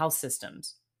the house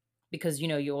systems. Because,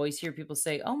 you always hear people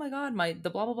say, oh my God, the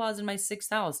blah, blah, blah is in my 6th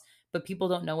house, but people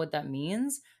don't know what that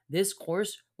means. This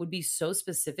course would be so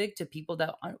specific to people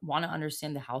that want to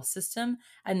understand the house system.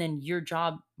 And then your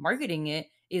job marketing it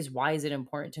is, why is it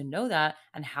important to know that?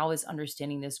 And how is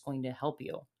understanding this going to help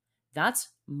you? That's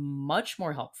much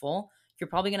more helpful. You're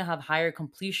probably going to have higher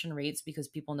completion rates because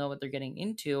people know what they're getting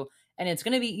into. And it's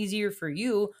going to be easier for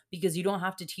you because you don't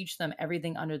have to teach them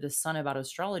everything under the sun about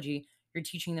astrology. You're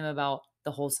teaching them about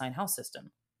the whole sign house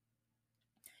system.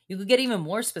 You could get even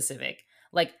more specific,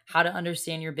 like how to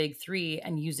understand your big three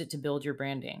and use it to build your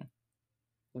branding.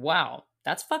 Wow,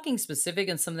 that's fucking specific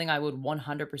and something I would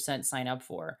 100% sign up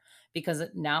for because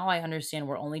now I understand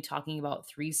we're only talking about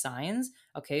three signs.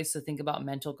 Okay, so think about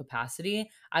mental capacity.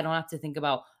 I don't have to think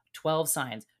about 12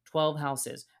 signs, 12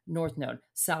 houses, north node,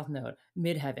 south node,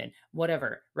 midheaven,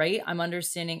 whatever, right? I'm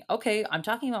understanding, okay, I'm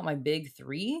talking about my big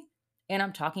three and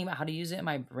I'm talking about how to use it in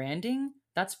my branding.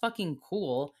 That's fucking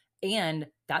cool. And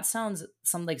that sounds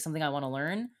like something I want to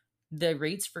learn. The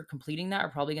rates for completing that are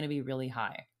probably going to be really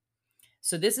high.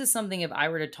 So this is something if I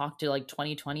were to talk to like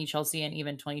 2020 Chelsea and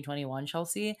even 2021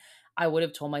 Chelsea, I would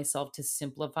have told myself to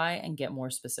simplify and get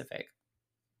more specific.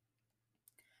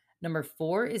 Number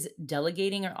 4 is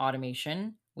delegating or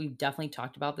automation. We've definitely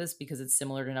talked about this because it's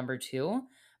similar to number 2,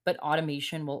 but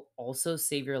automation will also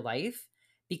save your life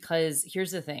because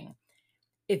here's the thing.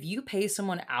 If you pay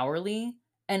someone hourly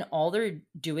and all they're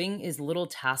doing is little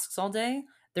tasks all day,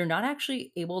 they're not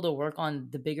actually able to work on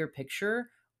the bigger picture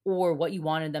or what you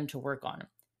wanted them to work on.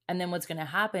 And then what's going to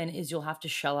happen is you'll have to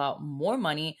shell out more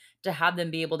money to have them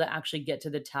be able to actually get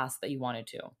to the task that you wanted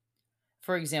to.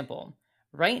 For example,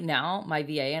 right now, my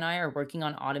VA and I are working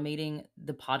on automating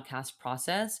the podcast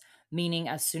process, meaning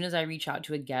as soon as I reach out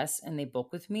to a guest and they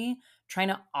book with me, trying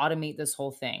to automate this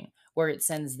whole thing where it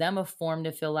sends them a form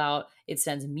to fill out, it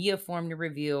sends me a form to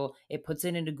review, it puts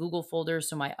it into Google folders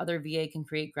so my other VA can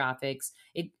create graphics.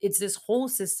 It's this whole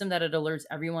system that it alerts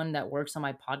everyone that works on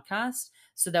my podcast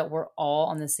so that we're all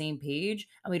on the same page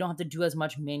and we don't have to do as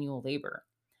much manual labor.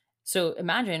 So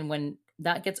imagine when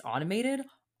that gets automated,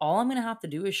 all I'm going to have to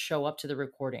do is show up to the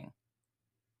recording.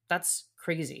 That's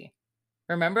crazy.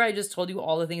 Remember, I just told you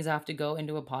all the things I have to go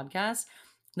into a podcast?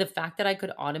 The fact that I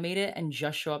could automate it and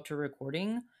just show up to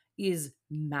recording is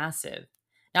massive.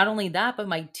 Not only that, but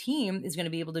my team is going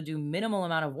to be able to do minimal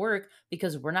amount of work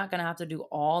because we're not going to have to do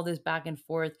all this back and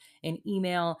forth in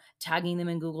email, tagging them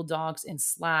in Google Docs and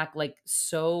Slack, like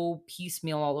so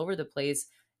piecemeal all over the place.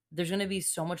 There's going to be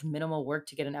so much minimal work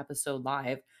to get an episode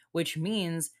live, which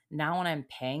means now when I'm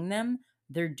paying them,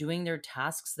 they're doing their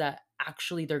tasks that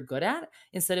actually they're good at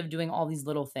instead of doing all these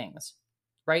little things,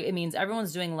 right? It means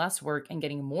everyone's doing less work and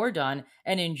getting more done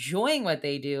and enjoying what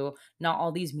they do, not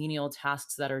all these menial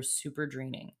tasks that are super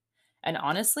draining. And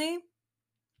honestly,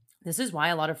 this is why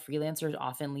a lot of freelancers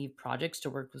often leave projects to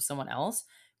work with someone else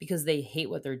because they hate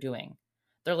what they're doing.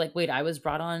 They're like, wait, I was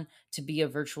brought on to be a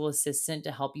virtual assistant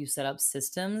to help you set up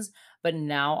systems, but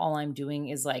now all I'm doing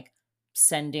is like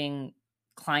sending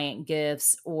client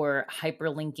gifts or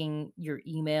hyperlinking your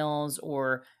emails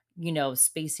or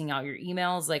spacing out your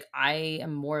emails. Like I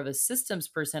am more of a systems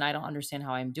person. I don't understand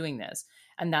how I'm doing this.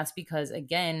 And that's because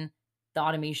again, the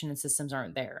automation and systems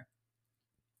aren't there.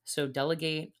 So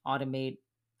delegate, automate,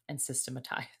 and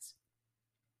systematize.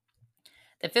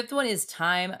 The fifth one is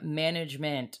time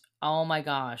management. Oh my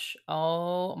gosh.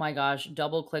 Oh my gosh.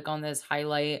 Double click on this,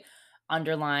 highlight,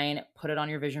 underline, put it on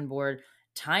your vision board.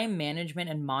 Time management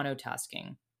and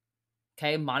monotasking.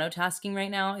 Okay. Monotasking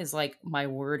right now is like my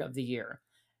word of the year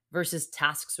versus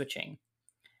task switching.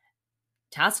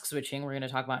 Task switching, we're going to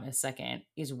talk about in a second,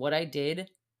 is what I did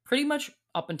pretty much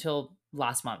up until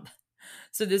last month.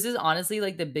 So this is honestly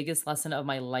like the biggest lesson of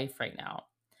my life right now.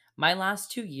 My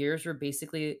last 2 years were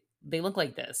basically, they look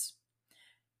like this.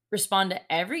 Respond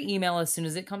to every email as soon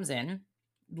as it comes in,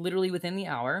 literally within the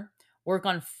hour. Work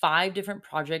on 5 different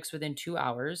projects within 2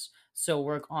 hours. So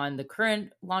work on the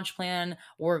current launch plan,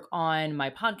 work on my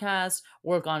podcast,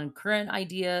 work on current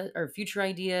idea or future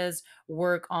ideas,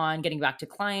 work on getting back to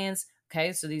clients.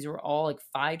 Okay. So these were all like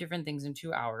 5 different things in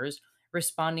 2 hours,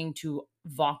 responding to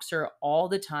Voxer all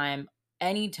the time,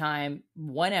 anytime,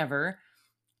 whenever,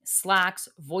 Slacks,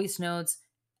 voice notes,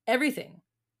 everything.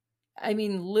 I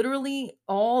mean, literally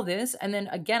all this. And then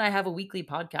again, I have a weekly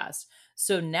podcast.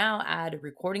 So now add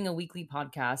recording a weekly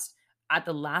podcast at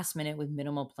the last minute with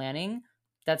minimal planning.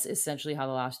 That's essentially how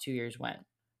the last 2 years went.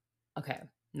 Okay.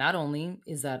 Not only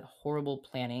is that horrible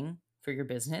planning for your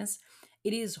business,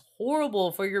 it is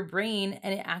horrible for your brain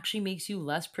and it actually makes you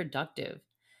less productive.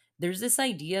 There's this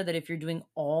idea that if you're doing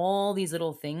all these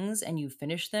little things and you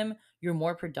finish them, you're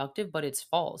more productive, but it's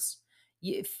false.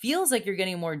 It feels like you're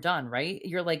getting more done, right?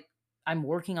 You're like, I'm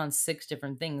working on 6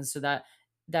 different things. So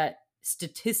that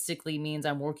statistically means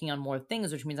I'm working on more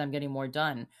things, which means I'm getting more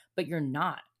done, but you're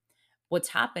not. What's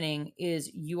happening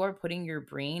is you are putting your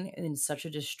brain in such a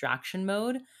distraction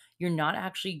mode. You're not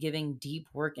actually giving deep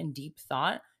work and deep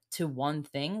thought to one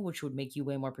thing, which would make you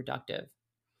way more productive.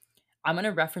 I'm going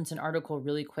to reference an article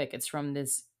really quick. It's from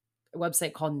this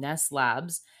website called Nest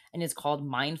Labs, and it's called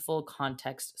Mindful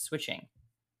Context Switching.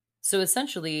 So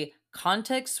essentially,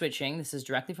 context switching, this is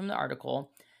directly from the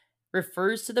article,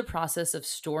 refers to the process of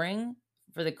storing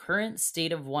for the current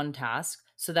state of one task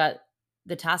so that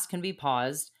the task can be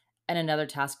paused and another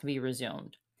task can be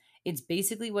resumed. It's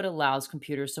basically what allows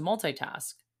computers to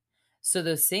multitask. So,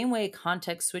 the same way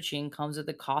context switching comes with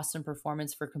the cost and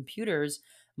performance for computers,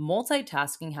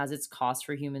 multitasking has its cost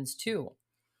for humans too.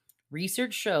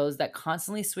 Research shows that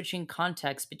constantly switching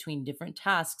context between different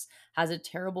tasks has a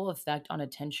terrible effect on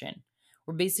attention.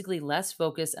 We're basically less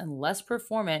focused and less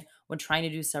performant when trying to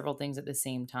do several things at the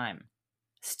same time.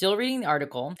 Still reading the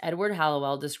article, Edward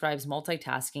Hallowell describes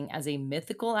multitasking as a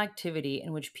mythical activity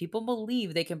in which people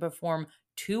believe they can perform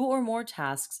two or more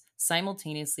tasks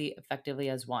simultaneously effectively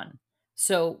as one.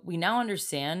 So we now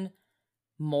understand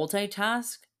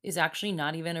multitask is actually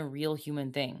not even a real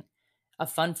human thing. A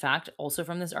fun fact, also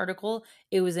from this article,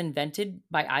 it was invented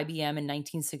by IBM in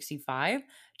 1965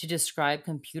 to describe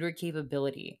computer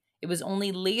capability. It was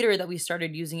only later that we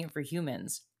started using it for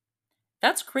humans.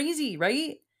 That's crazy,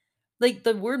 right? Like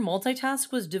the word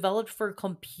multitask was developed for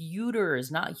computers,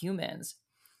 not humans.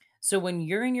 So when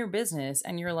you're in your business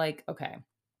and you're like, okay,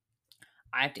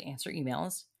 I have to answer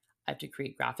emails, I have to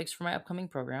create graphics for my upcoming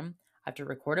program, I have to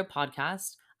record a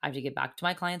podcast, I have to get back to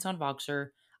my clients on Voxer,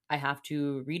 I have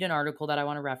to read an article that I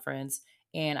want to reference,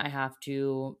 and I have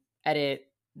to edit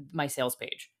my sales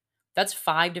page. That's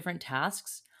 5 different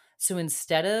tasks. So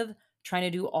instead of trying to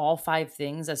do all 5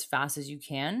 things as fast as you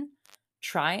can,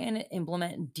 try and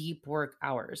implement deep work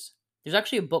hours. There's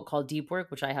actually a book called Deep Work,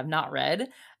 which I have not read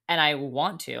and I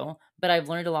want to, but I've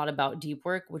learned a lot about deep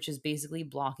work, which is basically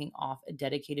blocking off a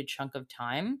dedicated chunk of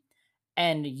time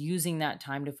and using that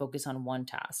time to focus on one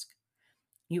task.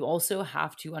 You also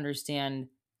have to understand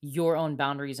your own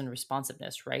boundaries and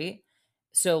responsiveness, right?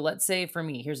 So let's say for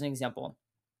me, here's an example.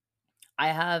 I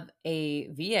have a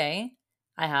VA,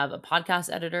 I have a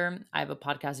podcast editor, I have a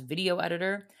podcast video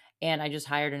editor, and I just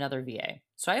hired another VA.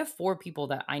 So I have 4 people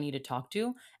that I need to talk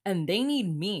to, and they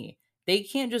need me. They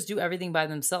can't just do everything by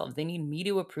themselves. They need me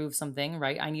to approve something,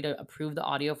 right? I need to approve the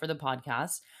audio for the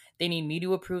podcast. They need me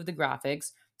to approve the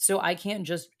graphics. So I can't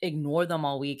just ignore them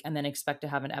all week and then expect to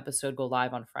have an episode go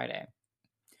live on Friday.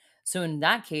 So in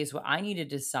that case, what I need to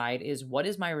decide is what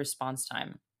is my response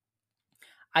time?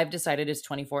 I've decided it's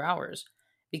 24 hours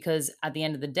because at the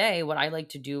end of the day, what I like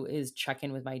to do is check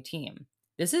in with my team.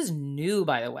 This is new,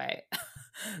 by the way.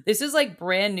 This is like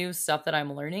brand new stuff that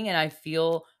I'm learning, and I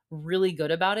feel really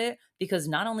good about it because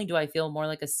not only do I feel more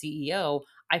like a CEO,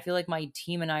 I feel like my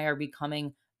team and I are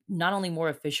becoming not only more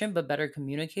efficient, but better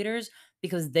communicators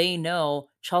because they know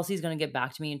Chelsea's going to get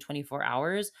back to me in 24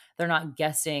 hours. They're not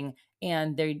guessing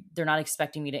and they're not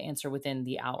expecting me to answer within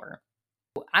the hour.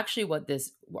 Actually, what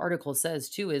this article says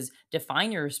too is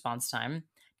define your response time,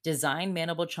 design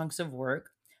manageable chunks of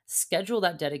work, schedule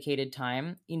that dedicated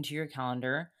time into your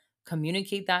calendar,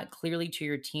 communicate that clearly to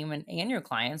your team and your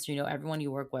clients, everyone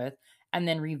you work with, and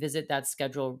then revisit that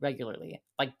schedule regularly.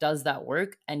 Like, does that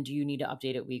work? And do you need to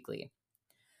update it weekly?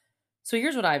 So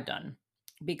here's what I've done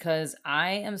because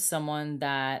I am someone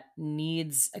that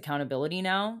needs accountability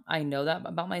now. I know that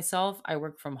about myself. I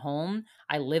work from home.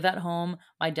 I live at home.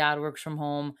 My dad works from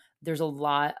home. There's a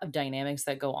lot of dynamics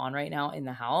that go on right now in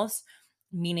the house,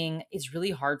 meaning it's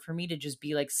really hard for me to just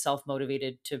be like self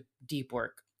motivated to deep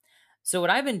work. So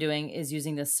what I've been doing is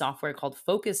using this software called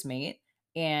FocusMate.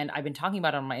 And I've been talking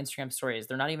about it on my Instagram stories.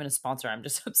 They're not even a sponsor. I'm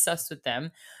just obsessed with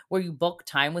them, where you book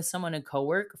time with someone to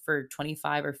co-work for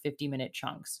 25 or 50-minute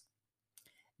chunks.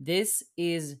 This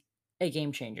is a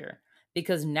game changer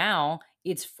because now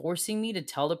it's forcing me to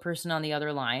tell the person on the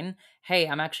other line, hey,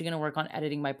 I'm actually going to work on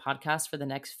editing my podcast for the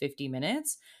next 50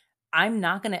 minutes. I'm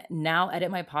not going to now edit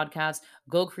my podcast,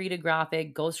 go create a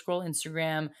graphic, go scroll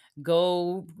Instagram,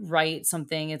 go write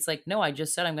something. It's like, no, I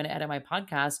just said I'm going to edit my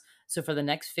podcast. So for the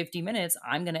next 50 minutes,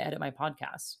 I'm going to edit my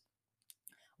podcast.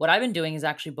 What I've been doing is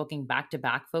actually booking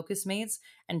back-to-back focus mates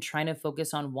and trying to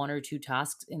focus on 1 or 2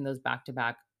 tasks in those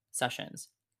back-to-back sessions.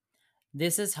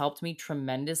 This has helped me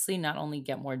tremendously not only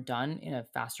get more done in a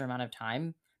faster amount of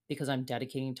time because I'm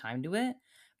dedicating time to it,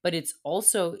 but it's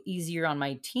also easier on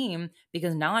my team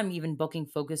because now I'm even booking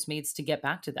focus mates to get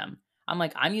back to them. I'm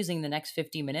like, I'm using the next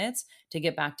 50 minutes to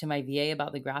get back to my VA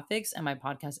about the graphics and my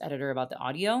podcast editor about the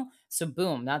audio. So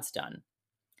boom, that's done.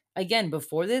 Again,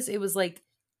 before this, it was like,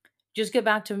 just get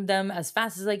back to them as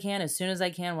fast as I can, as soon as I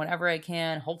can, whenever I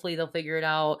can. Hopefully they'll figure it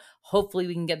out. Hopefully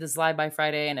we can get this live by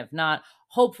Friday. And if not,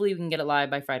 hopefully we can get it live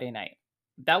by Friday night.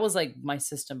 That was like my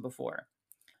system before.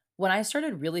 when I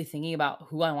started really thinking about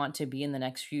who I want to be in the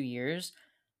next few years,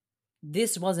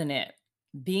 this wasn't it.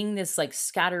 Being this like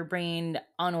scatterbrained,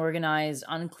 unorganized,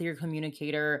 unclear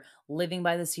communicator, living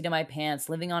by the seat of my pants,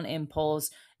 living on impulse,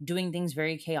 doing things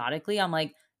very chaotically, I'm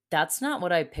like, that's not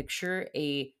what I picture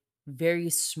a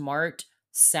very smart,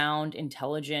 sound,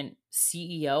 intelligent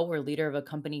CEO or leader of a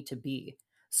company to be.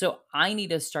 So I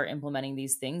need to start implementing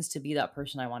these things to be that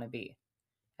person I want to be.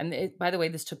 And by the way,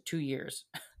 this took 2 years.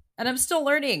 And I'm still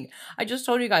learning. I just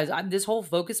told you guys, this whole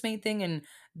focus mate thing and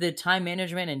the time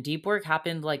management and deep work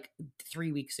happened like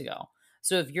 3 weeks ago.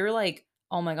 So if you're like,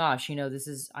 oh my gosh, this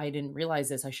is, I didn't realize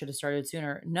this, I should have started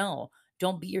sooner. No,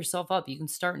 don't beat yourself up. You can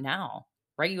start now,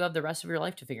 right? You have the rest of your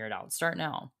life to figure it out. Start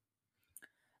now.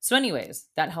 So, anyways,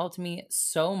 that helped me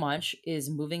so much is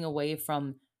moving away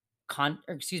from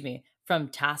from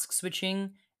task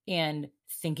switching and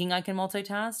thinking I can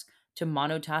multitask to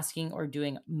monotasking or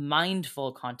doing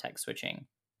mindful context switching.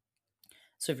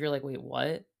 So if you're like, wait,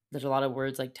 what? There's a lot of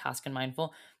words like task and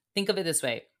mindful. Think of it this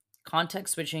way: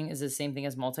 context switching is the same thing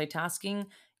as multitasking.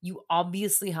 You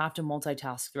obviously have to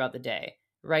multitask throughout the day,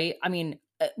 right? I mean,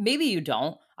 maybe you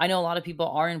don't. I know a lot of people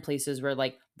are in places where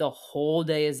like the whole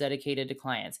day is dedicated to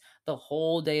clients, the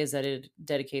whole day is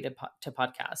dedicated to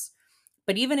podcasts.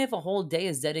 But even if a whole day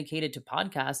is dedicated to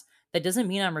podcasts, that doesn't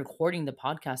mean I'm recording the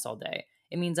podcast all day.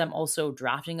 It means I'm also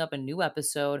drafting up a new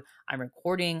episode, I'm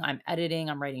recording, I'm editing,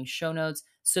 I'm writing show notes.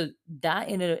 So that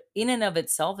in and of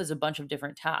itself is a bunch of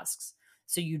different tasks.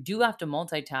 So you do have to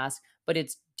multitask, but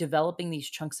it's developing these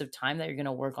chunks of time that you're going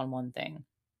to work on one thing.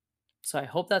 So I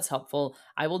hope that's helpful.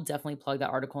 I will definitely plug that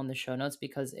article in the show notes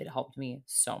because it helped me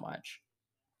so much.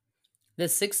 The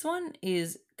sixth one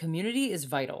is community is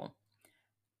vital.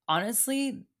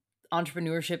 Honestly,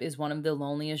 entrepreneurship is one of the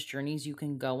loneliest journeys you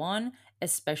can go on,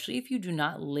 especially if you do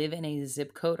not live in a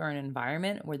zip code or an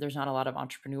environment where there's not a lot of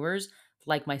entrepreneurs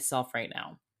like myself right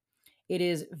now. It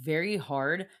is very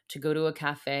hard to go to a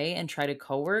cafe and try to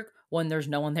co-work when there's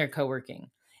no one there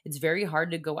co-working. It's very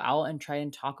hard to go out and try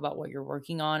and talk about what you're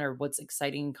working on or what's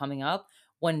exciting coming up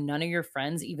when none of your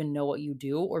friends even know what you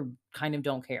do or kind of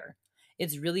don't care.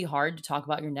 It's really hard to talk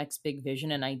about your next big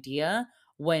vision and idea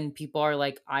when people are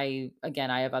like, I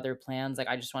have other plans. Like,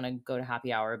 I just want to go to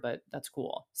happy hour, but that's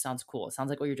cool. Sounds cool. It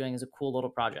sounds like what you're doing is a cool little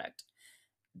project.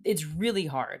 It's really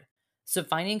hard. So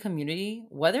finding community,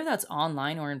 whether that's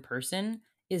online or in person,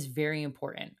 is very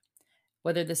important.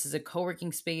 Whether this is a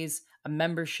co-working space, a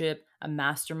membership, a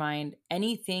mastermind,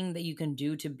 anything that you can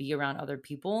do to be around other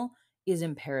people is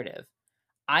imperative.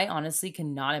 I honestly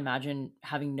cannot imagine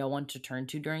having no one to turn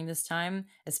to during this time,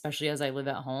 especially as I live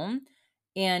at home.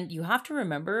 And you have to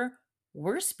remember,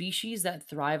 we're species that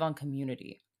thrive on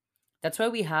community. That's why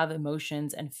we have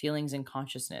emotions and feelings and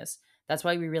consciousness. That's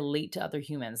why we relate to other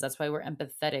humans. That's why we're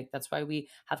empathetic. That's why we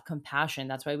have compassion.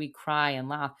 That's why we cry and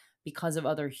laugh because of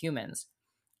other humans.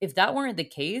 If that weren't the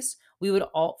case, we would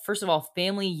all, first of all,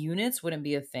 family units wouldn't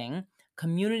be a thing,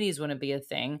 communities wouldn't be a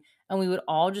thing, and we would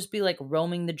all just be like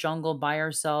roaming the jungle by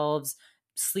ourselves,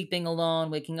 sleeping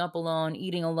alone, waking up alone,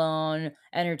 eating alone,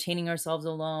 entertaining ourselves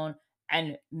alone.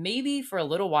 And maybe for a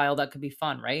little while that could be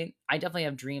fun, right? I definitely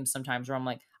have dreams sometimes where I'm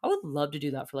like, I would love to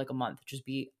do that for like a month, just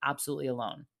be absolutely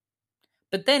alone.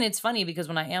 But then it's funny because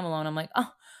when I am alone, I'm like,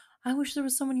 oh, I wish there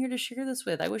was someone here to share this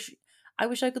with. I wish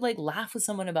I could like laugh with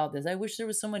someone about this. I wish there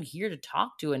was someone here to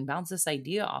talk to and bounce this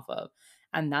idea off of.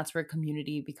 And that's where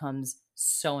community becomes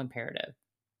so imperative.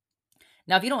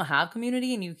 Now, if you don't have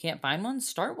community and you can't find one,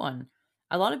 start one.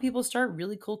 A lot of people start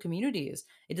really cool communities.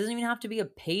 It doesn't even have to be a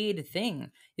paid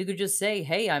thing. You could just say,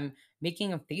 hey, I'm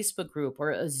making a Facebook group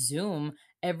or a Zoom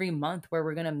every month where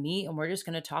we're going to meet and we're just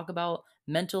going to talk about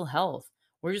mental health.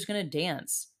 We're just going to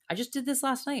dance. I just did this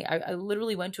last night. I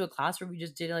literally went to a class where we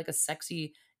just did like a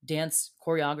sexy dance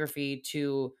choreography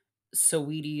to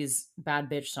Saweetie's Bad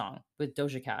Bitch song with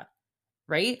Doja Cat,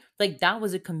 right? Like that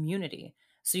was a community.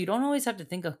 So you don't always have to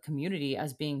think of community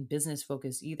as being business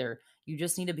focused either. You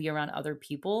just need to be around other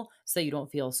people so that you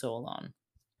don't feel so alone.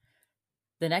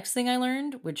 The next thing I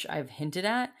learned, which I've hinted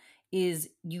at, is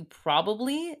you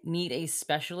probably need a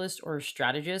specialist or a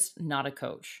strategist, not a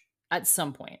coach, at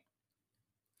some point.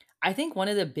 I think one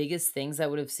of the biggest things that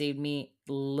would have saved me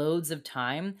loads of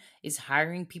time is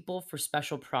hiring people for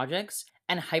special projects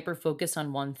and hyper focus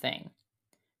on one thing.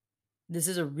 This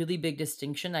is a really big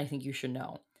distinction I think you should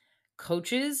know.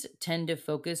 Coaches tend to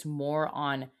focus more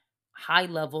on high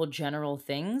level general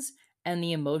things and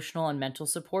the emotional and mental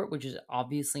support, which is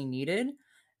obviously needed.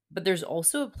 But there's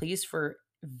also a place for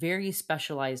very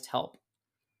specialized help.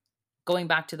 Going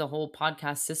back to the whole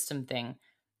podcast system thing,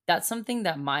 that's something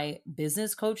that my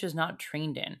business coach is not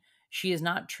trained in. She is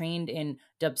not trained in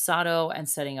Dubsado and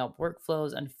setting up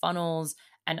workflows and funnels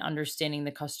and understanding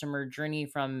the customer journey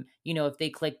from, if they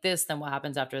click this, then what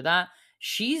happens after that.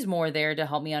 She's more there to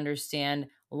help me understand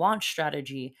launch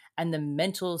strategy and the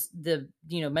mental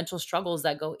struggles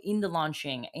that go into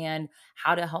launching, and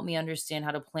how to help me understand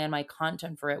how to plan my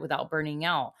content for it without burning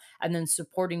out, and then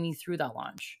supporting me through that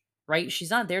launch, right? She's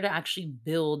not there to actually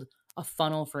build a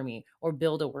funnel for me or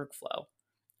build a workflow.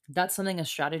 That's something a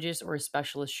strategist or a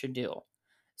specialist should do.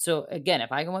 So again,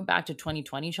 if I went back to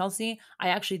 2020, Chelsea, I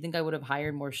actually think I would have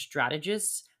hired more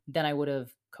strategists than I would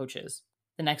have coaches.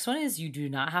 The next one is, you do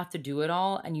not have to do it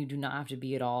all and you do not have to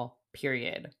be it all,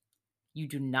 period. You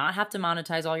do not have to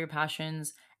monetize all your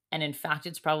passions. And in fact,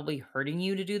 it's probably hurting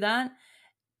you to do that.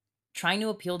 Trying to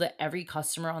appeal to every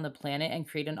customer on the planet and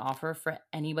create an offer for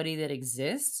anybody that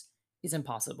exists is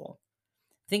impossible.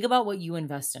 Think about what you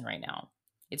invest in right now.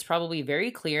 It's probably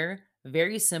very clear,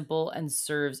 very simple, and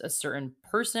serves a certain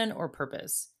person or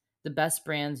purpose. The best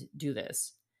brands do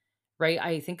this, right?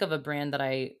 I think of a brand that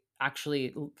I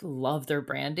actually love their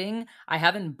branding. I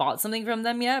haven't bought something from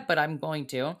them yet, but I'm going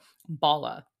to.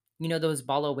 Bala. You know those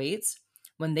Bala weights?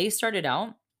 When they started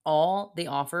out, all they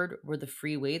offered were the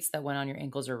free weights that went on your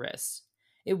ankles or wrists.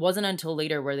 It wasn't until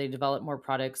later where they developed more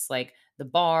products like the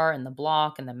bar and the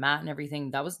block and the mat and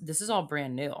everything. This is all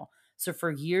brand new. So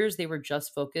for years they were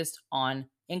just focused on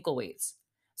ankle weights.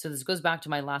 So this goes back to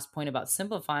my last point about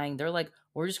simplifying. They're like,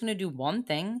 we're just going to do one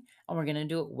thing and we're going to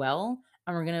do it well,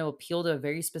 and we're going to appeal to a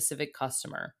very specific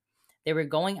customer. They were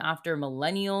going after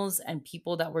millennials and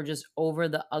people that were just over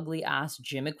the ugly ass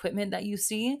gym equipment that you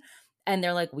see. And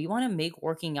they're like, we want to make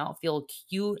working out feel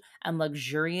cute and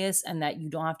luxurious, and that you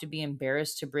don't have to be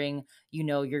embarrassed to bring,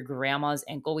 your grandma's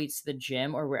ankle weights to the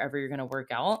gym or wherever you're going to work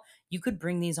out. You could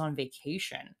bring these on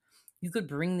vacation. You could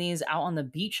bring these out on the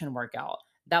beach and work out.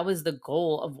 That was the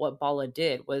goal of what Bala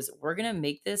did, was we're going to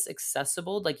make this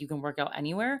accessible, like you can work out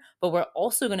anywhere, but we're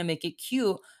also going to make it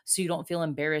cute so you don't feel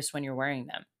embarrassed when you're wearing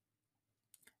them.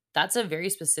 That's a very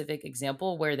specific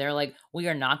example where they're like, we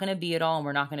are not going to be it all and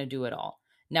we're not going to do it all.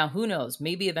 Now, who knows?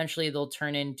 Maybe eventually they'll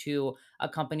turn into a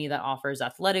company that offers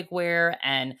athletic wear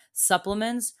and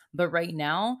supplements. But right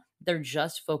now, they're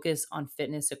just focused on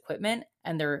fitness equipment,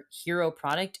 and their hero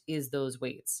product is those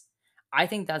weights. I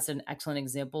think that's an excellent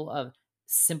example of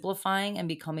simplifying and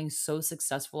becoming so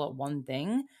successful at one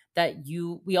thing that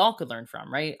we all could learn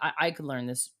from, right? I could learn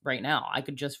this right now. I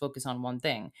could just focus on one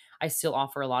thing. I still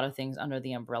offer a lot of things under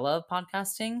the umbrella of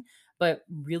podcasting, but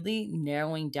really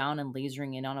narrowing down and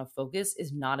lasering in on a focus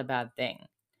is not a bad thing.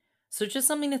 So just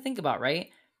something to think about, right?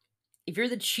 If you're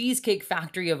the Cheesecake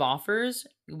Factory of offers,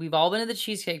 we've all been to the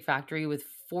Cheesecake Factory with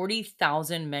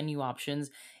 40,000 menu options.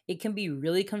 It can be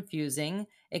really confusing.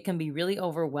 It can be really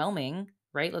overwhelming,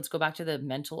 right? Let's go back to the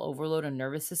mental overload and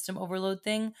nervous system overload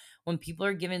thing. When people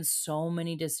are given so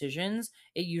many decisions,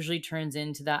 it usually turns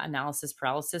into that analysis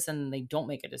paralysis and they don't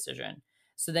make a decision.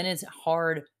 So then it's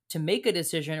hard to make a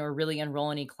decision or really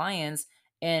enroll any clients.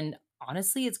 And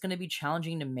honestly, it's going to be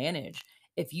challenging to manage.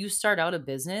 If you start out a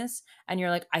business and you're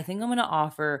like, I think I'm going to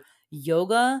offer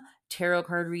yoga, tarot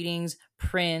card readings,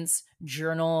 prints,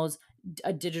 journals,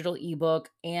 a digital ebook,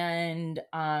 and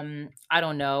I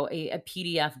don't know, a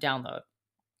PDF download.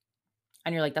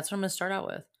 And you're like, that's what I'm going to start out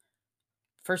with.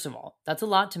 First of all, that's a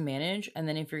lot to manage. And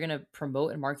then if you're going to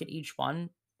promote and market each one,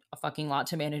 a fucking lot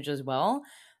to manage as well.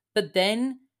 But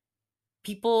then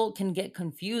people can get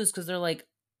confused because they're like,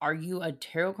 are you a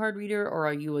tarot card reader, or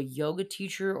are you a yoga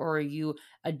teacher, or are you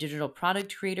a digital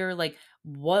product creator? Like,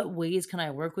 what ways can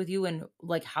I work with you? And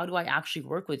like, how do I actually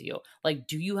work with you? Like,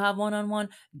 do you have one-on-one?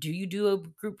 Do you do a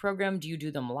group program? Do you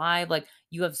do them live? Like,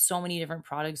 you have so many different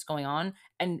products going on.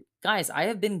 And guys, I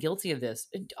have been guilty of this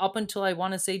up until I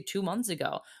want to say 2 months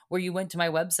ago, where you went to my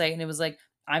website and it was like,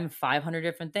 I'm 500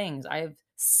 different things. I have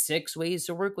 6 ways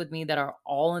to work with me that are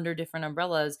all under different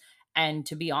umbrellas. And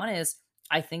to be honest,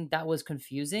 I think that was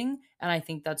confusing. And I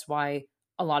think that's why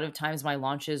a lot of times my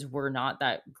launches were not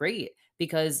that great,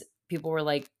 because people were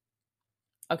like,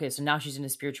 okay, so now she's into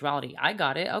spirituality. I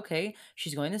got it. Okay,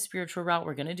 she's going the spiritual route.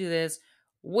 We're going to do this.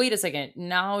 Wait a second.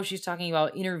 Now she's talking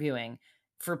about interviewing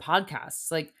for podcasts.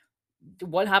 Like,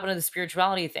 what happened to the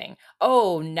spirituality thing?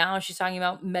 Oh, now she's talking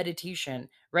about meditation,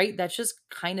 right? That's just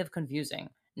kind of confusing.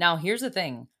 Now, here's the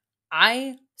thing.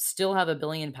 I still have a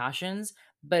billion passions,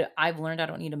 but I've learned I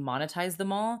don't need to monetize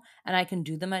them all, and I can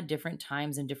do them at different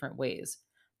times in different ways.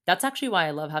 That's actually why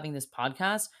I love having this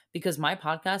podcast, because my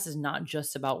podcast is not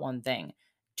just about one thing.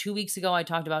 2 weeks ago, I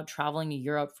talked about traveling to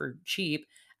Europe for cheap,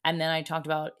 and then I talked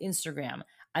about Instagram.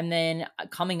 And then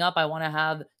coming up, I want to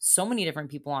have so many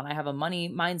different people on. I have a money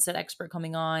mindset expert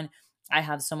coming on. I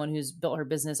have someone who's built her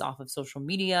business off of social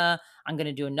media. I'm going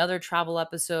to do another travel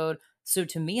episode. So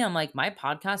to me, I'm like, my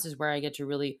podcast is where I get to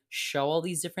really show all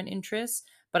these different interests,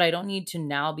 but I don't need to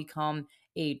now become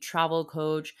a travel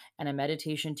coach and a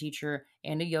meditation teacher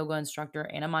and a yoga instructor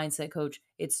and a mindset coach.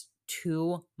 It's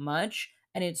too much.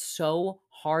 And it's so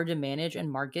hard to manage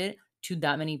and market to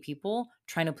that many people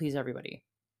trying to please everybody.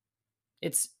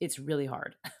 It's really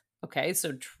hard. Okay?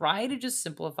 So try to just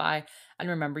simplify and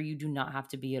remember you do not have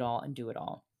to be it all and do it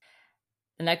all.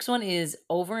 The next one is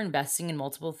over investing in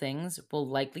multiple things will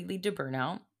likely lead to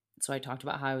burnout. So I talked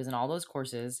about how I was in all those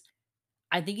courses.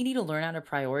 I think you need to learn how to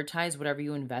prioritize whatever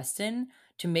you invest in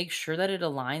to make sure that it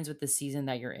aligns with the season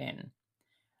that you're in.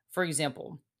 For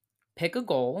example, pick a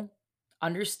goal,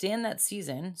 understand that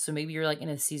season. So maybe you're like in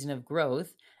a season of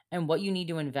growth and what you need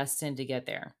to invest in to get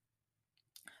there.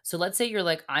 So let's say you're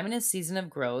like, I'm in a season of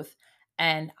growth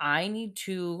and I need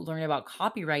to learn about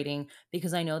copywriting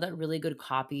because I know that really good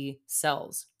copy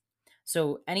sells.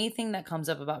 So anything that comes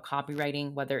up about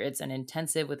copywriting, whether it's an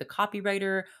intensive with a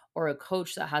copywriter or a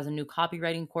coach that has a new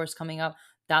copywriting course coming up,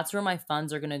 that's where my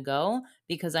funds are going to go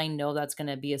because I know that's going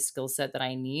to be a skill set that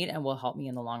I need and will help me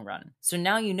in the long run. So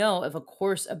now you know if a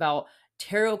course about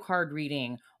tarot card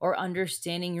reading or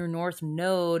understanding your north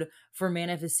node for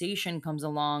manifestation comes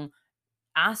along,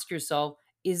 ask yourself,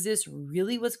 is this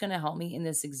really what's going to help me in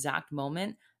this exact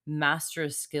moment master a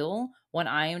skill when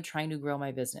I am trying to grow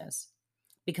my business?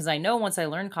 Because I know once I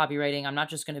learn copywriting, I'm not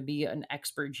just going to be an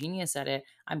expert genius at it.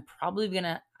 I'm probably going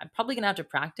to have to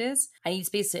practice. I need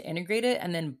space to integrate it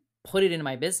and then put it into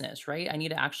my business, right? I need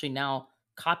to actually now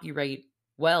copyright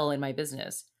well in my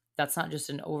business. That's not just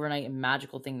an overnight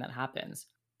magical thing that happens.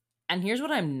 And here's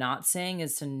what I'm not saying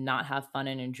is to not have fun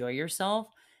and enjoy yourself.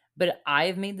 But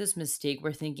I've made this mistake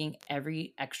where thinking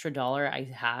every extra dollar I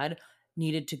had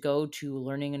needed to go to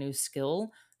learning a new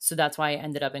skill. So that's why I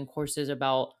ended up in courses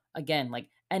about, again, like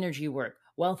energy work,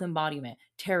 wealth embodiment,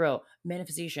 tarot,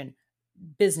 manifestation,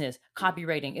 business,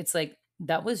 copywriting. It's like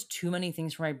that was too many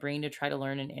things for my brain to try to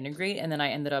learn and integrate. And then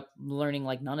I ended up learning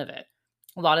like none of it.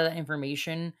 A lot of that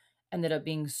information ended up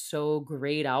being so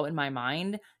grayed out in my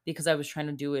mind because I was trying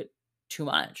to do it too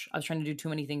much. I was trying to do too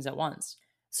many things at once.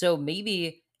 So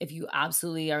maybe if you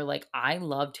absolutely are like, I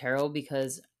love tarot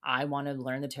because I want to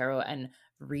learn the tarot and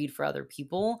read for other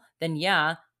people, then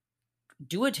yeah,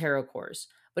 do a tarot course.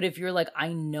 But if you're like,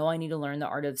 I know I need to learn the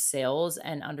art of sales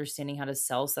and understanding how to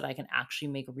sell so that I can actually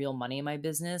make real money in my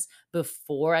business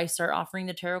before I start offering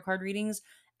the tarot card readings,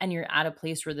 and you're at a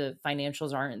place where the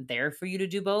financials aren't there for you to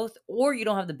do both, or you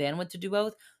don't have the bandwidth to do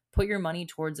both, put your money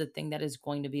towards a thing that is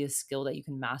going to be a skill that you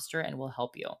can master and will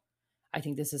help you. I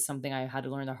think this is something I had to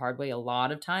learn the hard way a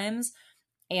lot of times.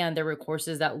 And there were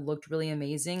courses that looked really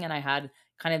amazing. And I had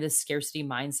kind of this scarcity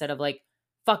mindset of like,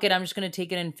 fuck it, I'm just going to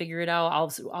take it and figure it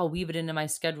out. I'll weave it into my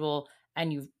schedule.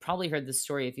 And you've probably heard this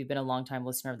story if you've been a long time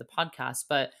listener of the podcast,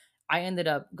 but I ended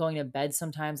up going to bed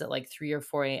sometimes at like 3 or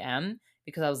 4 a.m.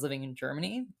 because I was living in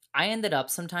Germany. I ended up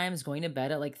sometimes going to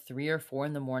bed at like 3 or 4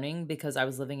 in the morning because I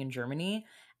was living in Germany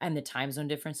and the time zone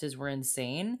differences were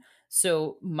insane.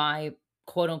 So my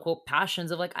quote unquote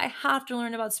passions of like, I have to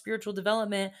learn about spiritual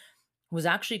development was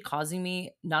actually causing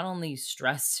me not only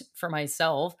stress for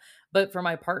myself, but for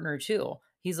my partner too.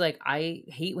 He's like, I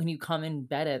hate when you come in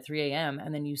bed at 3 a.m.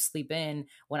 and then you sleep in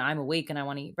when I'm awake and I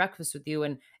want to eat breakfast with you.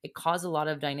 And it caused a lot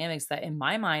of dynamics that in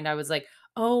my mind, I was like,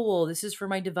 oh, well, this is for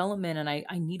my development and I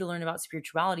need to learn about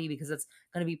spirituality because it's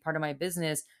going to be part of my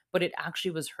business. But it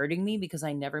actually was hurting me because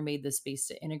I never made the space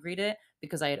to integrate it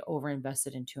because I had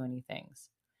overinvested in too many things.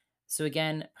 So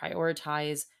again,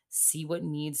 prioritize, see what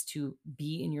needs to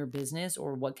be in your business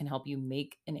or what can help you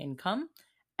make an income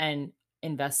and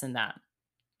invest in that.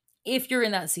 If you're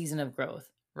in that season of growth,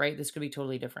 right? This could be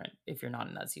totally different if you're not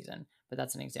in that season, but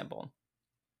that's an example.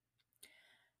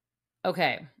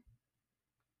 Okay.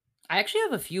 I actually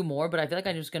have a few more, but I feel like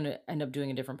I'm just going to end up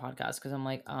doing a different podcast because I'm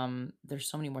like, there's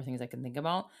so many more things I can think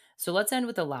about. So let's end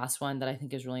with the last one that I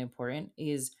think is really important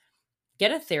is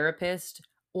get a therapist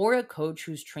or a coach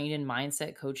who's trained in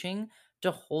mindset coaching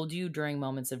to hold you during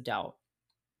moments of doubt.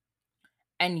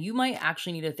 And you might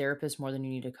actually need a therapist more than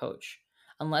you need a coach.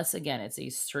 Unless, again, it's a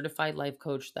certified life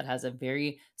coach that has a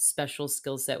very special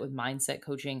skill set with mindset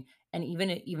coaching. And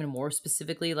even more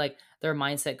specifically, like they're a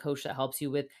mindset coach that helps you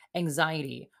with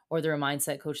anxiety, or they're a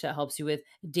mindset coach that helps you with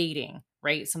dating,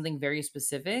 right? Something very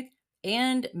specific.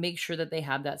 And make sure that they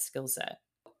have that skill set.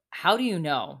 How do you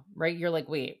know, right? You're like,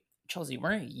 wait, Chelsea,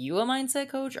 weren't you a mindset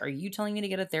coach? Are you telling me to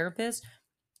get a therapist?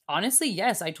 Honestly,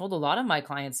 yes, I told a lot of my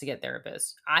clients to get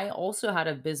therapists. I also had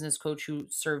a business coach who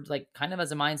served like kind of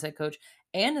as a mindset coach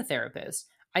and a therapist.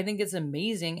 I think it's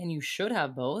amazing and you should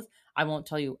have both. I won't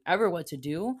tell you ever what to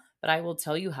do, but I will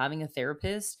tell you having a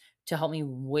therapist to help me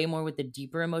way more with the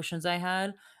deeper emotions I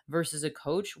had versus a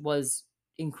coach was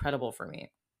incredible for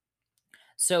me.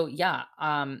 So yeah,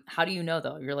 how do you know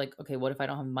though? You're like, okay, what if I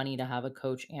don't have money to have a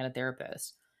coach and a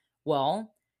therapist?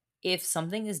 Well, if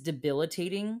something is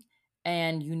debilitating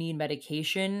and you need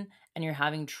medication and you're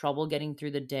having trouble getting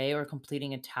through the day or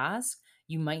completing a task,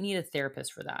 you might need a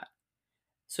therapist for that.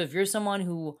 So if you're someone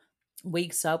who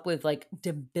wakes up with like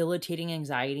debilitating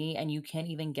anxiety and you can't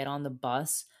even get on the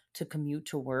bus to commute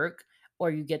to work,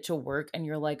 or you get to work and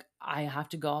you're like, I have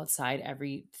to go outside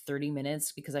every 30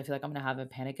 minutes because I feel like I'm going to have a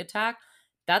panic attack,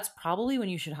 that's probably when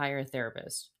you should hire a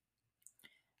therapist.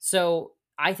 So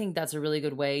I think that's a really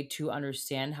good way to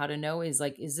understand how to know is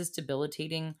like, is this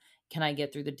debilitating? Can I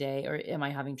get through the day or am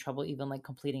I having trouble even like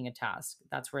completing a task?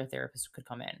 That's where a therapist could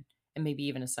come in and maybe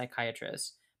even a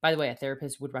psychiatrist. By the way, a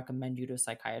therapist would recommend you to a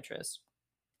psychiatrist.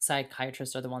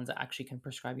 Psychiatrists are the ones that actually can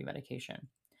prescribe you medication.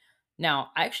 Now,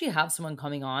 I actually have someone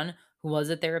coming on who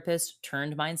was a therapist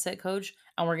turned mindset coach,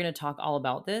 and we're going to talk all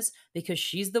about this because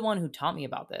she's the one who taught me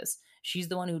about this. She's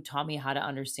the one who taught me how to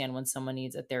understand when someone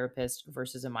needs a therapist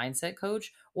versus a mindset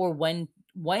coach, or when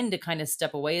to kind of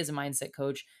step away as a mindset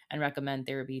coach and recommend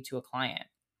therapy to a client.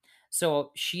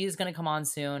 So she is going to come on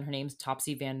soon. Her name's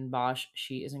Topsy Van Bosch.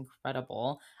 She is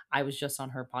incredible. I was just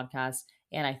on her podcast,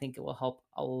 and I think it will help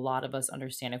a lot of us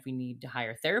understand if we need to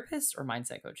hire therapists or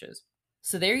mindset coaches.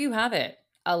 So there you have it.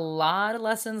 A lot of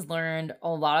lessons learned, a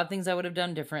lot of things I would have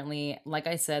done differently. Like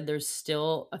I said, there's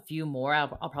still a few more.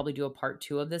 I'll probably do a part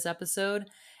two of this episode.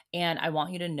 And I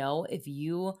want you to know if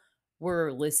you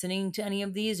were listening to any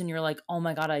of these and you're like, oh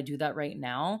my God, I do that right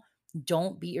now,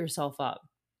 don't beat yourself up.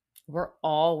 We're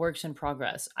all works in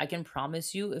progress. I can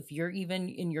promise you, if you're even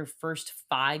in your first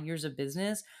 5 years of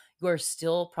business, you are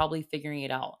still probably figuring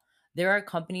it out. There are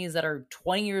companies that are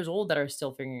 20 years old that are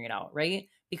still figuring it out, right?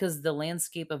 Because the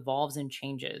landscape evolves and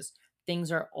changes.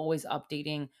 Things are always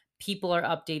updating. People are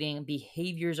updating.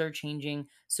 Behaviors are changing.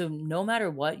 So, no matter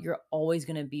what, you're always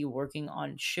going to be working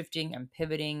on shifting and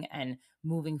pivoting and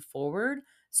moving forward.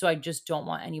 So, I just don't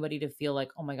want anybody to feel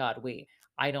like, oh my God, wait,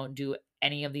 I don't do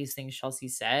any of these things Chelsea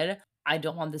said. I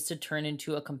don't want this to turn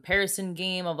into a comparison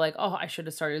game of like, oh, I should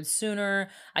have started sooner.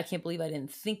 I can't believe I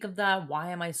didn't think of that. Why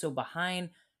am I so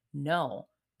behind? No,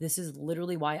 this is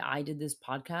literally why I did this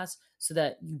podcast so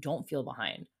that you don't feel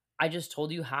behind. I just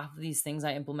told you half of these things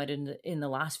I implemented in the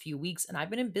last few weeks, and I've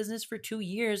been in business for 2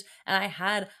 years and I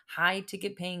had high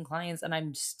ticket paying clients, and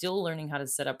I'm still learning how to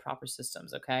set up proper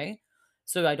systems. Okay.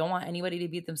 So I don't want anybody to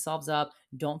beat themselves up.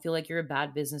 Don't feel like you're a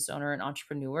bad business owner and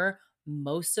entrepreneur.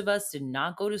 Most of us did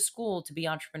not go to school to be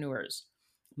entrepreneurs.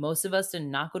 Most of us did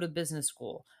not go to business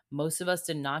school. Most of us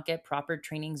did not get proper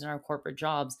trainings in our corporate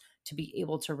jobs to be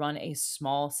able to run a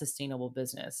small, sustainable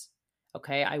business.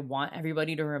 Okay, I want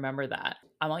everybody to remember that.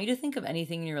 I want you to think of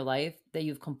anything in your life that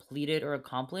you've completed or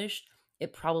accomplished.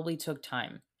 It probably took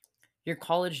time. Your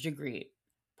college degree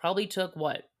probably took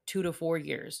what, 2 to 4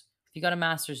 years. If you got a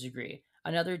master's degree,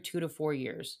 another 2 to 4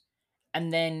 years.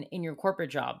 And then in your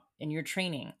corporate job, in your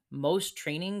training, most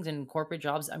trainings and corporate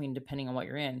jobs, I mean, depending on what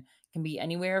you're in, can be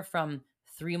anywhere from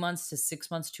 3 months to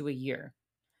 6 months to a year.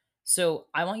 So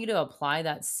I want you to apply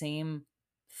that same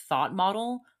thought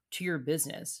model to your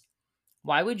business.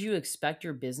 Why would you expect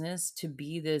your business to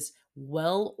be this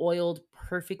well oiled,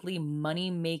 perfectly money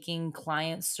making,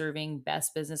 client serving,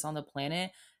 best business on the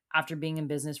planet after being in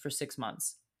business for 6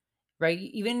 months? Right?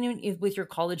 Even if with your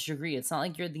college degree, it's not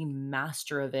like you're the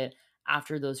master of it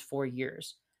after those 4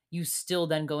 years. You still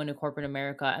then go into corporate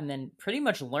America and then pretty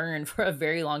much learn for a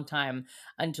very long time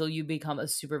until you become a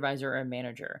supervisor or a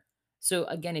manager. So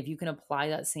again, if you can apply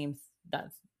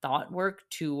that thought work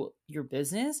to your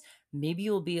business, maybe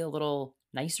you'll be a little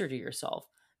nicer to yourself.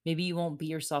 Maybe you won't beat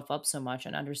yourself up so much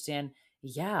and understand,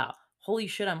 yeah, holy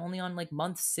shit, I'm only on like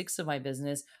month 6 of my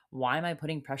business. Why am I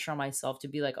putting pressure on myself to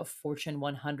be like a Fortune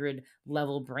 100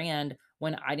 level brand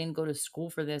when I didn't go to school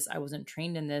for this? I wasn't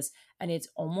trained in this. And it's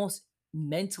almost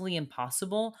mentally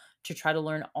impossible to try to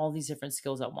learn all these different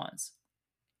skills at once.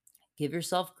 Give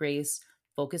yourself grace,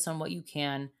 focus on what you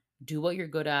can, do what you're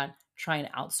good at, try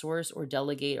and outsource or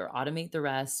delegate or automate the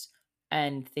rest,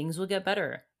 and things will get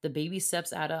better. The baby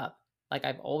steps add up. Like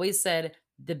I've always said,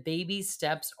 the baby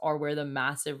steps are where the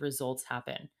massive results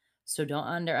happen. So don't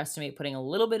underestimate putting a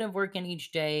little bit of work in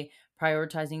each day,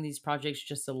 prioritizing these projects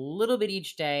just a little bit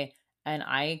each day. And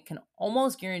I can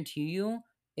almost guarantee you,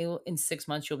 in 6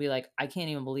 months, you'll be like, I can't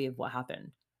even believe what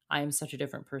happened. I am such a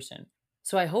different person.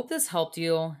 So I hope this helped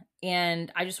you.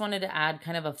 And I just wanted to add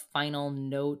kind of a final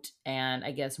note and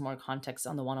I guess more context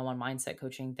on the one on one mindset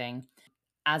coaching thing.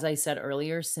 As I said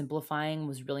earlier, simplifying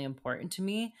was really important to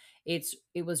me. It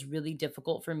was really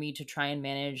difficult for me to try and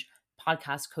manage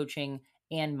podcast coaching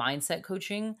and mindset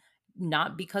coaching,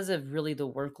 not because of really the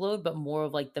workload, but more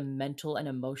of like the mental and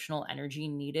emotional energy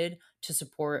needed to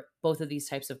support both of these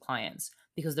types of clients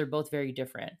because they're both very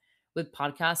different. With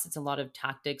podcasts, it's a lot of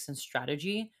tactics and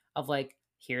strategy of like,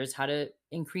 here's how to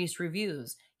increase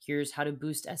reviews, here's how to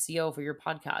boost SEO for your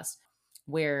podcast.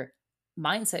 Where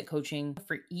mindset coaching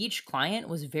for each client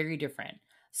was very different.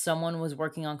 Someone was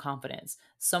working on confidence,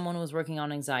 someone was working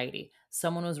on anxiety,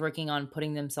 someone was working on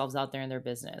putting themselves out there in their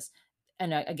business.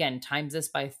 And again, times this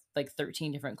by like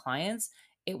 13 different clients,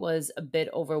 it was a bit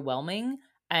overwhelming.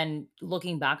 And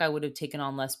looking back, I would have taken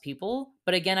on less people.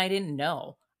 But again, I didn't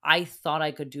know. I thought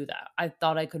I could do that. I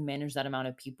thought I could manage that amount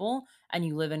of people. And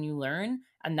you live and you learn.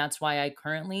 And that's why I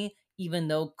currently, even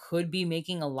though could be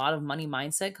making a lot of money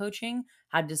mindset coaching,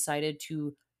 had decided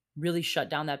to really shut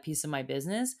down that piece of my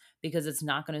business because it's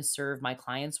not going to serve my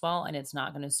clients well and it's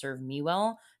not going to serve me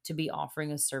well to be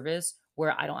offering a service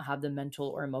where I don't have the mental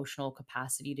or emotional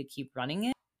capacity to keep running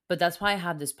it. But that's why I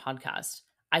have this podcast.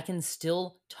 I can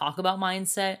still talk about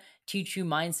mindset, teach you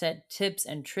mindset tips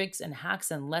and tricks and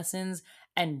hacks and lessons,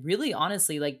 and really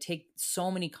honestly, like take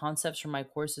so many concepts from my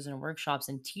courses and workshops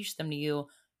and teach them to you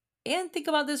and think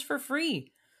about this for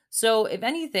free. So, if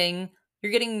anything,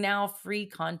 you're getting now free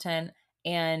content,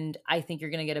 and I think you're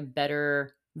going to get a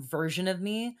better version of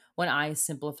me when I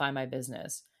simplify my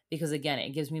business. Because again,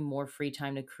 it gives me more free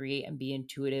time to create and be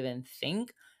intuitive and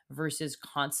think versus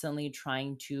constantly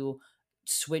trying to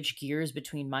switch gears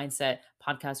between mindset,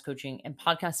 podcast coaching, and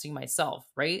podcasting myself,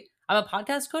 right? I'm a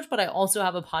podcast coach, but I also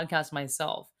have a podcast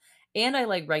myself. And I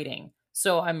like writing.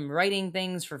 So I'm writing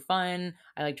things for fun.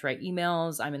 I like to write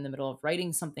emails. I'm in the middle of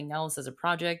writing something else as a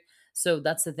project. So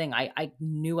that's the thing. I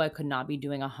knew I could not be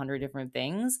doing 100 different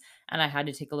things. And I had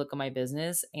to take a look at my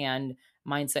business. And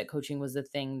mindset coaching was the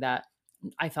thing that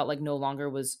I felt like no longer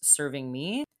was serving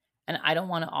me. And I don't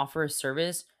want to offer a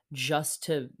service just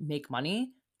to make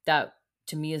money. That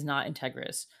to me is not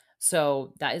integrous.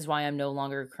 So that is why I'm no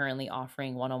longer currently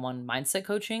offering one on one mindset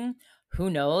coaching. Who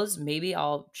knows? Maybe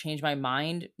I'll change my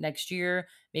mind next year.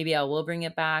 Maybe I will bring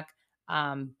it back.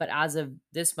 But as of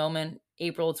this moment,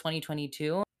 April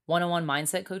 2022, one on one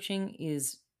mindset coaching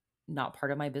is not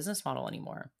part of my business model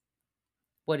anymore.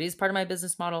 What is part of my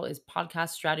business model is podcast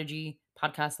strategy,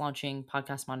 podcast launching,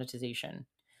 podcast monetization.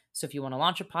 So if you want to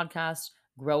launch a podcast,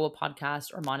 grow a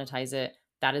podcast, or monetize it,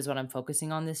 that is what I'm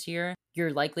focusing on this year.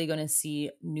 You're likely going to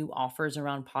see new offers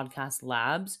around podcast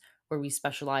labs where we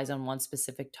specialize on one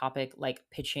specific topic like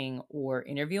pitching or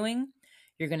interviewing.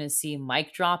 You're going to see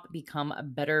Mic Drop become a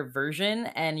better version,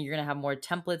 and you're going to have more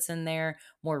templates in there,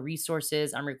 more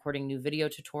resources. I'm recording new video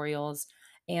tutorials,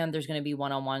 and there's going to be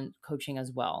one on one coaching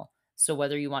as well. So,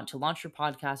 whether you want to launch your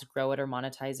podcast, grow it, or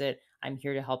monetize it, I'm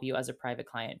here to help you as a private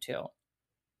client too.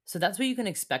 So, that's what you can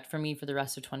expect from me for the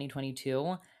rest of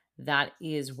 2022. That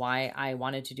is why I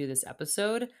wanted to do this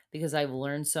episode because I've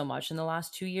learned so much in the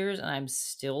last 2 years and I'm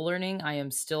still learning. I am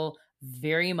still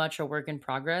very much a work in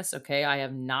progress. Okay. I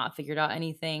have not figured out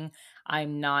anything.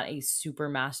 I'm not a super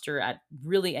master at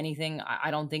really anything, I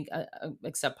don't think,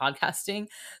 except podcasting.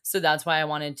 So that's why I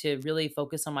wanted to really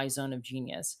focus on my zone of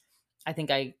genius. I think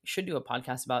I should do a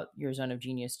podcast about your zone of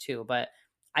genius too. But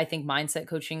I think mindset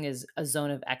coaching is a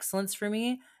zone of excellence for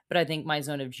me. But I think my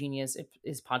zone of genius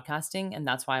is podcasting, and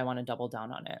that's why I want to double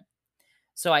down on it.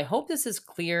 So I hope this is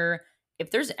clear. If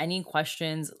there's any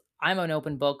questions, I'm an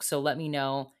open book, so let me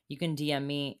know. You can DM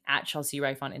me at Chelsea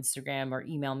Rife on Instagram or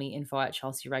email me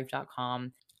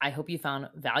info@chelsearife.com. I hope you found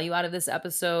value out of this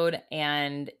episode.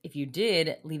 And if you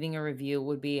did, leaving a review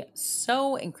would be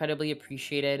so incredibly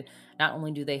appreciated. Not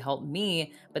only do they help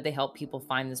me, but they help people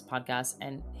find this podcast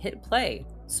and hit play.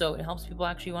 So it helps people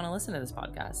actually want to listen to this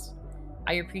podcast.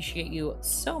 I appreciate you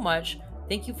so much.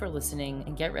 Thank you for listening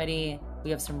and get ready. We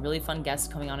have some really fun guests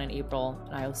coming on in April,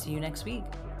 and I will see you next week.